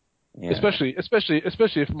 Yeah. Especially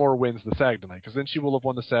if Moore wins the SAG tonight, because then she will have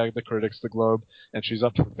won the SAG, the Critics, the Globe, and she's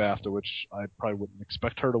up for BAFTA, which I probably wouldn't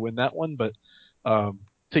expect her to win that one. But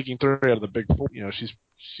taking 3 out of the big 4, she's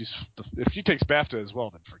if she takes BAFTA as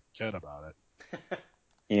well, then forget about it.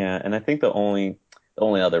 Yeah, and I think the only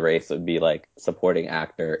other race would be like supporting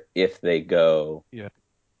actor if they go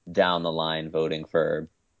down the line voting for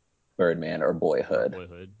Birdman or Boyhood.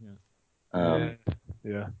 Boyhood, yeah.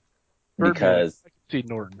 Yeah. Because I can see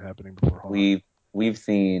Norton happening before Hawke. we've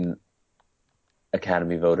seen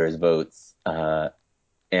Academy voters' votes, and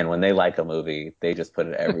when they like a movie, they just put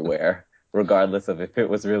it everywhere, regardless of if it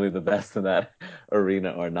was really the best in that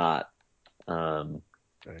arena or not.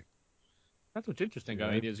 That's what's interesting.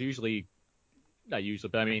 I mean, is not usually,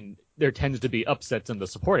 but I mean, there tends to be upsets in the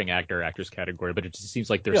supporting actress category, but it just seems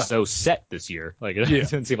like they're so set this year. Like, it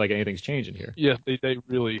doesn't seem like anything's changing here. Yeah, they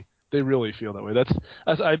really They really feel that way.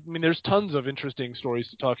 I mean, there's tons of interesting stories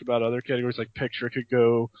to talk about. Other categories like picture could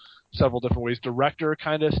go several different ways. Director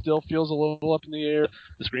kind of still feels a little up in the air.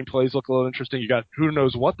 The screenplays look a little interesting. You got who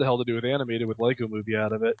knows what the hell to do with animated with Lego Movie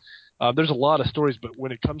out of it. There's a lot of stories, but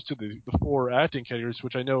when it comes to the 4 acting categories,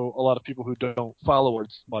 which I know a lot of people who don't follow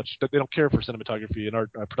awards much, that they don't care for cinematography and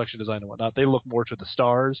art, production design and whatnot. They look more to the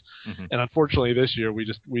stars. Mm-hmm. And unfortunately, this year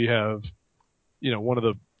we have, one of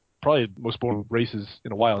the probably most boring races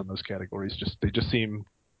in a while in those categories. They just seem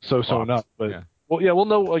so enough. But yeah. We'll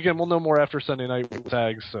know more after Sunday night with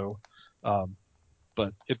tags. So,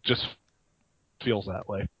 but it just feels that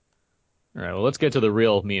way. All right. Well, let's get to the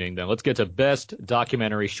real meaning then. Let's get to best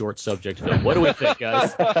documentary short subject film. What do we think,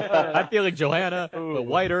 guys? I'm feeling Johanna, but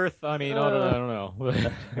White Earth. I mean, I don't know.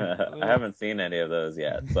 I haven't seen any of those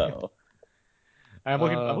yet, so. I'm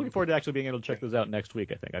looking forward to actually being able to check those out next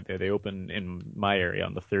week. I think they open in my area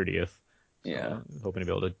on the 30th. So yeah, I'm hoping to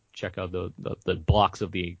be able to check out the blocks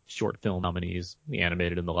of the short film nominees, the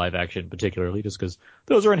animated and the live action, particularly, just because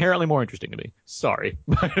those are inherently more interesting to me. Sorry,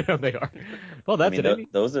 but they are. Well, that's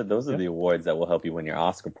it. Those are the awards that will help you win your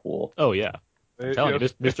Oscar pool. Oh yeah. I'm telling you,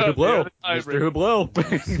 Mr. Hublot. Mr. Hublot.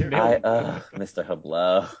 Mr.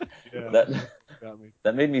 Hublot. Yeah.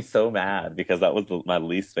 That made me so mad because that was my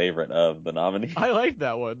least favorite of the nominees. I liked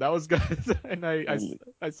that one. That was good. And I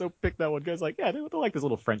so picked that one because yeah, they like this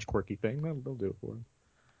little French quirky thing. They'll do it for them.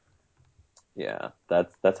 Yeah,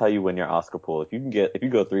 that's how you win your Oscar pool. If you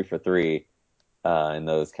go 3 for 3 in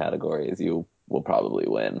those categories, you will probably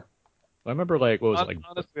win. I remember what was it?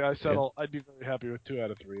 Honestly, I'd be very happy with 2 out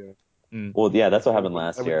of 3. Well, yeah, that's what happened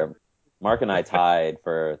last year. Mark and I tied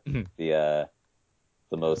for the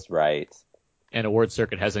most right. And Award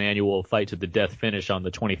Circuit has an annual fight to the death finish on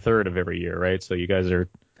the 23rd of every year, right? So you guys are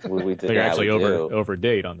actually over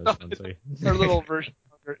date on this one. So. Our little version.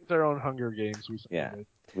 It's our own Hunger Games.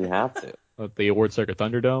 We have to. The Award Circuit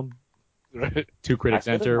Thunderdome. Right. 2 critics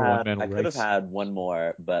enter, 1 man will I could have had one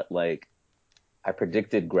more, but I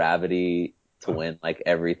predicted Gravity to win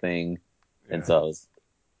everything, and so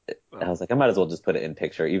I was like, I might as well just put it in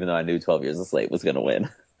picture, even though I knew 12 Years a Slave was going to win.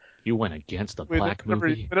 You went against the black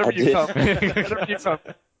movie. Whenever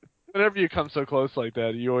you come so close like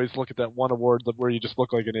that, you always look at that one award where you just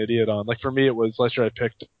look like an idiot on. Like for me, it was last year I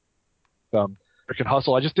picked American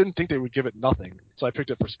Hustle. I just didn't think they would give it nothing, so I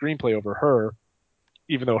picked it for screenplay over Her.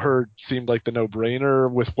 Even though Her seemed like the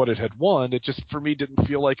no-brainer with what it had won, it just for me didn't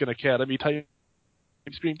feel like an Academy type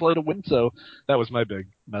screenplay to win. So that was my big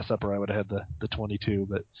mess up, or I would have had the 22.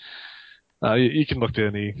 But you can look to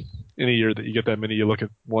any year that you get that many. You look at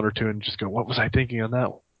 1 or 2 and just go, "What was I thinking on that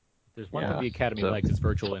one?" There's one that the Academy likes. It's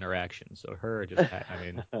virtual interaction. So Her just,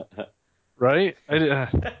 right?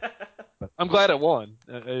 I'm glad it won.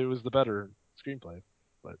 It was the better screenplay.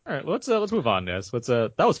 But. All right, let's move on, guys.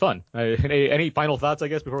 That was fun. Any final thoughts, I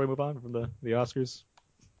guess, before we move on from the Oscars?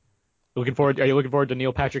 Are you looking forward to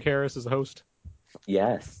Neil Patrick Harris as a host?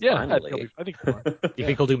 Yes. Yeah, finally. I think so. Do you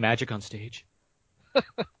think he'll do magic on stage?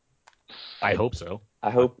 I hope so.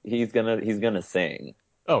 I hope he's gonna sing.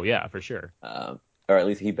 Oh yeah, for sure. Or at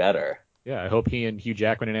least he better. Yeah, I hope he and Hugh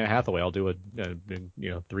Jackman and Anne Hathaway all do a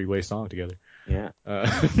 3-way song together. Yeah.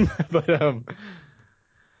 But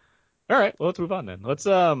all right, well, let's move on then. Let's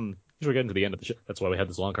we're getting to the end of the show. That's why we had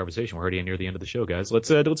this long conversation. We're already near the end of the show, guys. Let's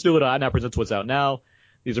do what I now presents what's out now.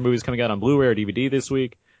 These are movies coming out on Blu-ray or DVD this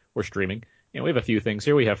week. We're streaming, and we have a few things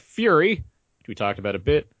here. We have Fury, which we talked about a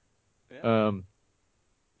bit. Yeah.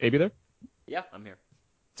 Abe, you there? Yeah, I'm here.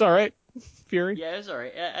 It's all right. Fury. Yeah, it's all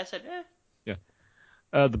right. I said, Yeah.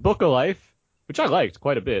 The Book of Life, which I liked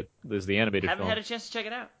quite a bit. This is the animated film. Haven't had a chance to check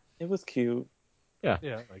it out. It was cute. Yeah,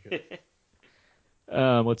 I like it.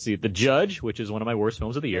 Let's see. The Judge, which is one of my worst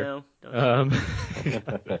films of the year. No, don't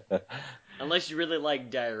unless you really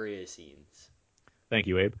like diarrhea scenes. Thank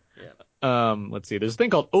you, Abe. Yeah. Let's see. There's a thing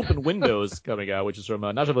called Open Windows coming out, which is from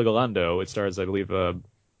Nacho Vigalondo. It stars, I believe,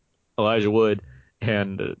 Elijah Wood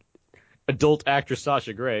and adult actress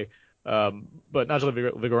Sasha Grey. But Nacho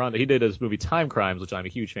Vigalondo, he did his movie Time Crimes, which I'm a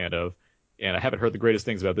huge fan of, and I haven't heard the greatest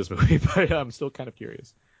things about this movie, but I'm still kind of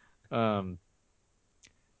curious.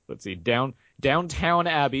 Let's see. Downtown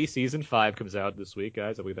Abbey season 5 comes out this week,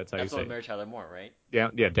 guys. I believe that's how you say it. That's Mary Tyler Moore, right?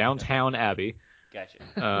 Yeah, Downtown Abbey. Gotcha.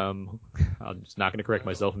 I'm just not going to correct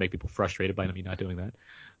myself and make people frustrated by me not doing that.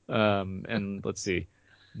 And let's see.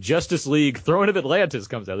 Justice League Throne of Atlantis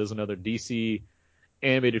comes out. There's another DC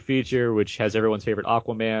animated feature, which has everyone's favorite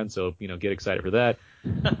Aquaman, so, get excited for that.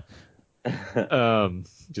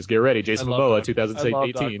 Just get ready. Jason Momoa,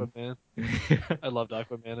 2018. I loved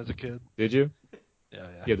Aquaman as a kid. Did you? Yeah.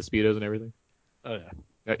 You had the Speedos and everything? Oh, yeah.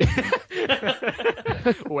 He's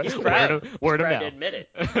proud. Word He's him proud now. to admit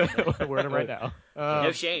it. Word him right now.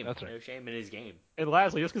 No shame. that's right. No shame in his game. And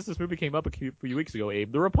lastly, just because this movie came up a few weeks ago,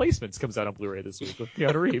 Abe, The Replacements comes out on Blu-ray this week with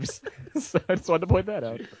Keanu Reeves. So I just wanted to point that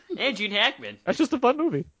out. And Gene Hackman. That's just a fun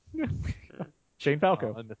movie. Shane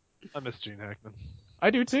Falco. I miss Gene Hackman I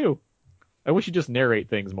do too. I wish he'd just narrate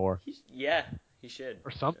things more. Yeah, he should.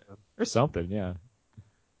 or something. Or something, yeah.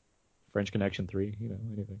 French Connection 3,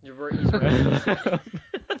 anything. He's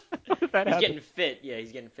That happened. getting fit. Yeah,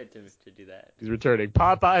 he's getting fit to do that. He's returning.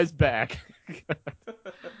 Popeye's back.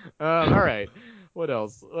 All right. What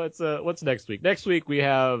else? What's next week? Next week we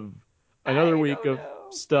have another week of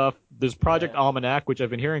stuff. There's Project Almanac, which I've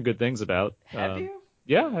been hearing good things about. Have you?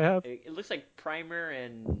 Yeah, I have. It looks like Primer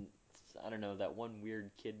and I don't know that one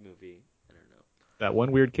weird kid movie. I don't know. That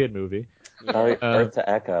one weird kid movie. Yeah. Earth to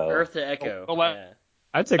Echo. Earth to Echo. wow.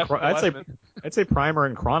 I'd say That's the last I'd say Primer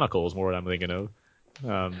and Chronicles more what I'm thinking of.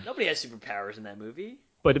 Nobody has superpowers in that movie.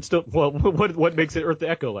 But it's still what makes it Earth to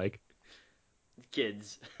Echo like?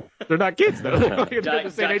 Kids. They're not kids though. They're the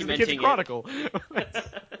same age as the kids in documenting it. Chronicle.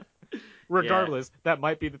 Regardless, that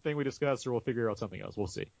might be the thing we discuss, or we'll figure out something else. We'll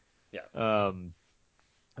see. Yeah.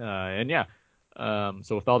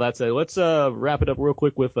 So with all that said, let's wrap it up real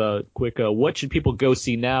quick with what should people go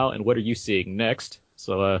see now, and what are you seeing next?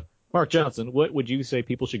 So Mark Johnson, what would you say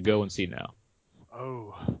people should go and see now?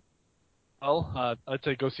 Oh. Well, I'd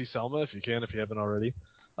say go see Selma if you can, if you haven't already,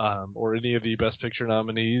 or any of the Best Picture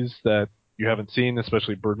nominees that you haven't seen,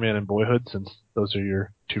 especially Birdman and Boyhood, since those are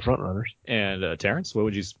your two front runners. And Terrence, what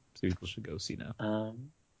would you say people should go see now?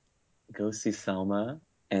 Go see Selma,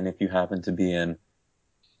 and if you happen to be in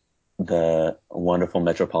the wonderful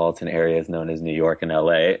metropolitan areas known as New York and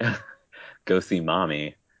LA, go see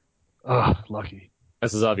Mommy. Ugh, lucky.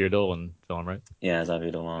 That's a Xavier Dolan film, right? Yeah, Xavier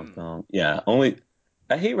Dolan film. Yeah,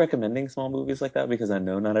 I hate recommending small movies like that because I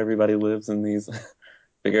know not everybody lives in these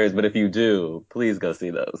big areas, but if you do, please go see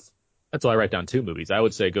those. That's why I write down two movies. I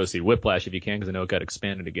would say go see Whiplash if you can, because I know it got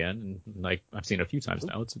expanded again, and like I've seen it a few times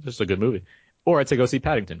now. It's just a good movie. Or I'd say go see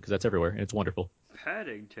Paddington, because that's everywhere and it's wonderful.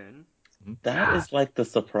 Paddington. That is like the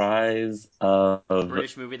surprise of A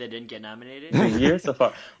British movie that didn't get nominated. the year so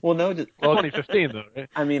far. Well, no, just, Well, 2015 though, right?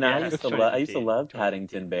 I mean, Yeah, I used to love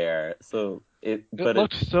Paddington Bear, so It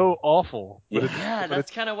looks so awful. But it's, Yeah, but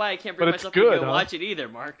that's kind of why I can't bring but it's myself good, to go huh? watch it either,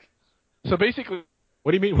 Mark. so basically,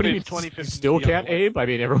 What do you mean? What do you mean? It's 2015 Still can't, beyond Abe? I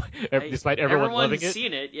mean, despite everyone loving it,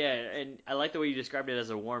 seen it, yeah, and I like the way you described it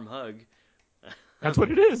as a warm hug. that's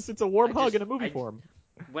what it is. It's a warm I hug just- in a movie I- form.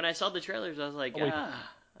 When I saw the trailers, I was like, Oh, wait. I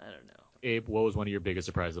don't know. Abe, what was one of your biggest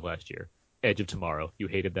surprises of last year? Edge of Tomorrow. You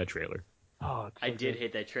hated that trailer, oh, it's so I did good.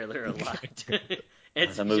 hate that trailer a lot.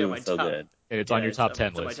 It's that movie on my was so top, good. and it's yeah, on your top 10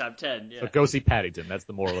 it's on list. my top 10. Yeah. So go see Paddington. That's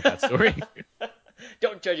the moral of that story.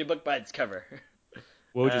 Don't judge a book by its cover.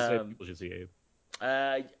 What would you say Um, people should see, Abe?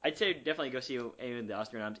 I'd say definitely go see any of the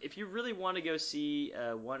Oscar noms. If you really want to go see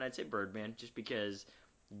one, I'd say Birdman, just because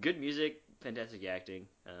good music, fantastic acting.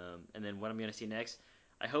 And then what I'm going to see next,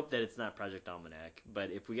 I hope that it's not Project Almanac.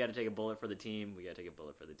 But if we got to take a bullet for the team, we got to take a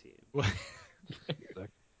bullet for the team.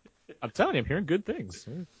 I'm telling you, I'm hearing good things.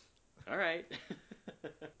 All right.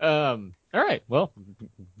 All right. Well,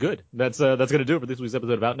 good. That's gonna do it for this week's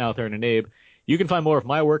episode of Out Now, Theron and Abe. You can find more of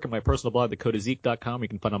my work on my personal blog, thecodeofzeke.com. You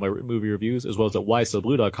can find all my movie reviews, as well as at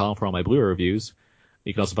whysoblue.com for all my Blu-ray reviews.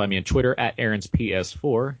 You can also find me on Twitter at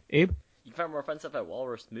AaronsPS4. Abe? You can find more fun stuff at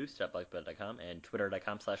walrusmoose.blogspot.com and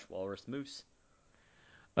twitter.com/walrusmoose.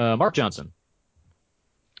 Mark Johnson.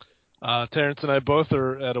 Terrence and I both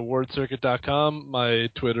are at awardcircuit.com. My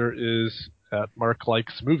Twitter is at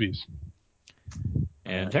MarkLikesMovies.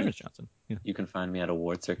 And Terrence Johnson. Yeah. You can find me at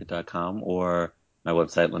awardcircuit.com or my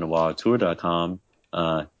website, LinawalaTour.com.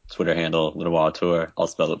 Twitter handle, Linawala Tour. I'll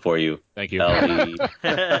spell it for you. Thank you. I'll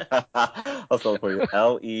spell it for you.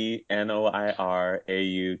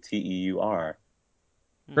 LENOIRAUTEUR.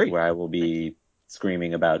 Great. Where I will be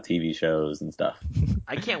screaming about TV shows and stuff.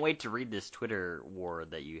 I can't wait to read this Twitter war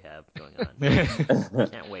that you have going on.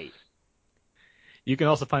 Can't wait. You can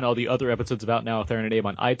also find all the other episodes of Out Now, Theron and Abe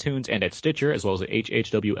on iTunes and at Stitcher, as well as at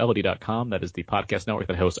hhwlod.com. That is the podcast network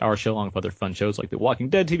that hosts our show, along with other fun shows like the Walking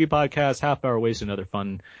Dead TV podcast, Half Hour Waste, and other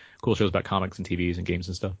fun, cool shows about comics and TVs and games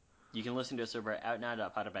and stuff. You can listen to us over at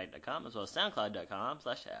outnow.podomatic.com as well as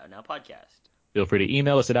soundcloud.com/outnowpodcast. Feel free to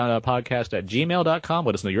email us at outnowpodcast@gmail.com.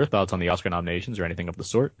 Let us know your thoughts on the Oscar nominations or anything of the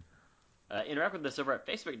sort. Interact with us over at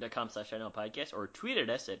facebook.com/outnowpodcast or tweet at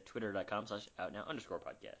us at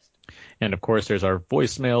twitter.com/outnow_podcast. And, of course, there's our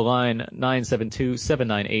voicemail line,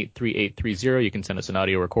 972-798-3830. You can send us an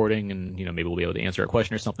audio recording, and, maybe we'll be able to answer a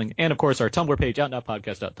question or something. And, of course, our Tumblr page,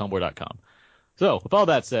 outnowpodcast.tumblr.com. So, with all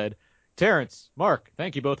that said, Terrence, Mark,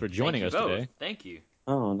 thank you both for joining us Thank you both. today. Thank you.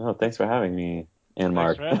 Oh no, thanks for having me and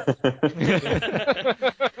Mark. Thanks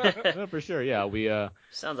No, for sure, yeah. We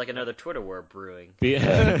Sounds like another Twitter war brewing. be,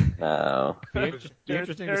 No. be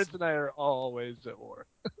interesting. Terrence and I are always at war.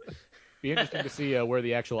 Be interesting to see where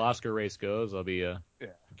the actual Oscar race goes. I'll be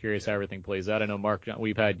curious how everything plays out. I know, Mark,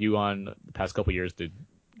 we've had you on the past couple years to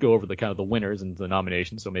go over the kind of the winners and the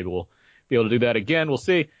nominations, so maybe we'll be able to do that again. We'll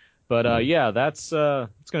see. But yeah, that's going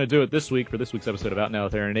to do it this week for this week's episode of Out Now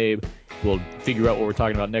with Aaron and Abe. We'll figure out what we're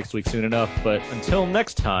talking about next week soon enough. But until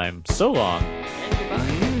next time, so long. And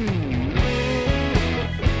goodbye.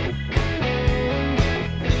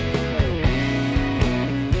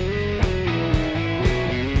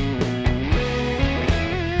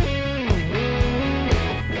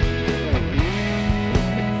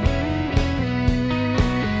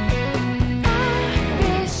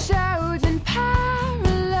 This shows in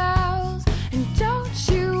parallels, and don't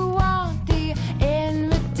you want the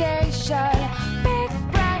invitation? Big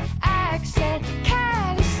bright accent,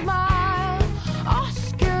 catty smile,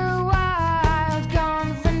 Oscar Wilde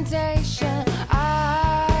confrontation.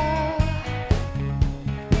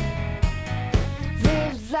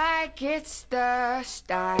 Live like it's the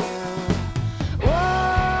style.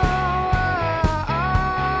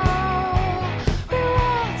 We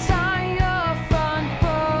waltz on your front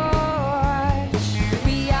porch.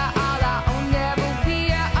 We are all our own devil. We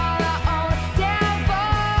are all our own devil.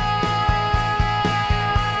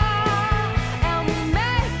 And we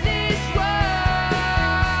make this world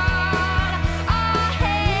our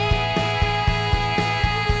hell.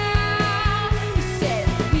 We said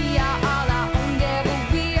we are all our own devil.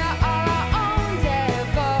 We are all our own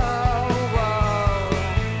devil.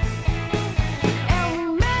 And we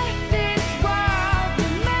make this world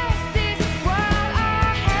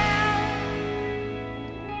our hell.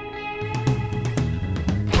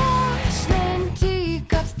 Porcelain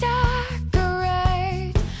teacups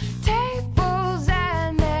decorate tables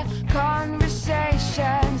and their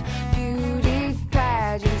conversations. Beauty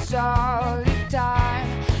pageants all the time.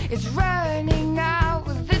 It's running out.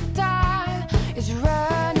 The time is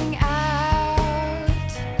running out.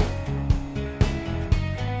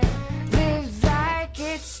 Live like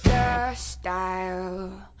it's the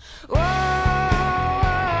style. We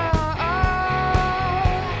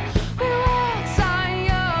waltz on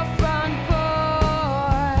your front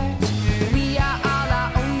porch. We are all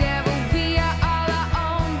our own devil. We are all our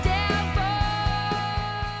own devil.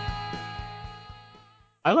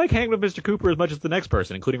 I like hanging with Mr. Cooper as much as the next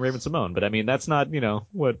person, including Raven Simone. But I mean, that's not,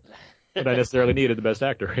 what I necessarily need at the best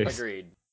actor race. Agreed.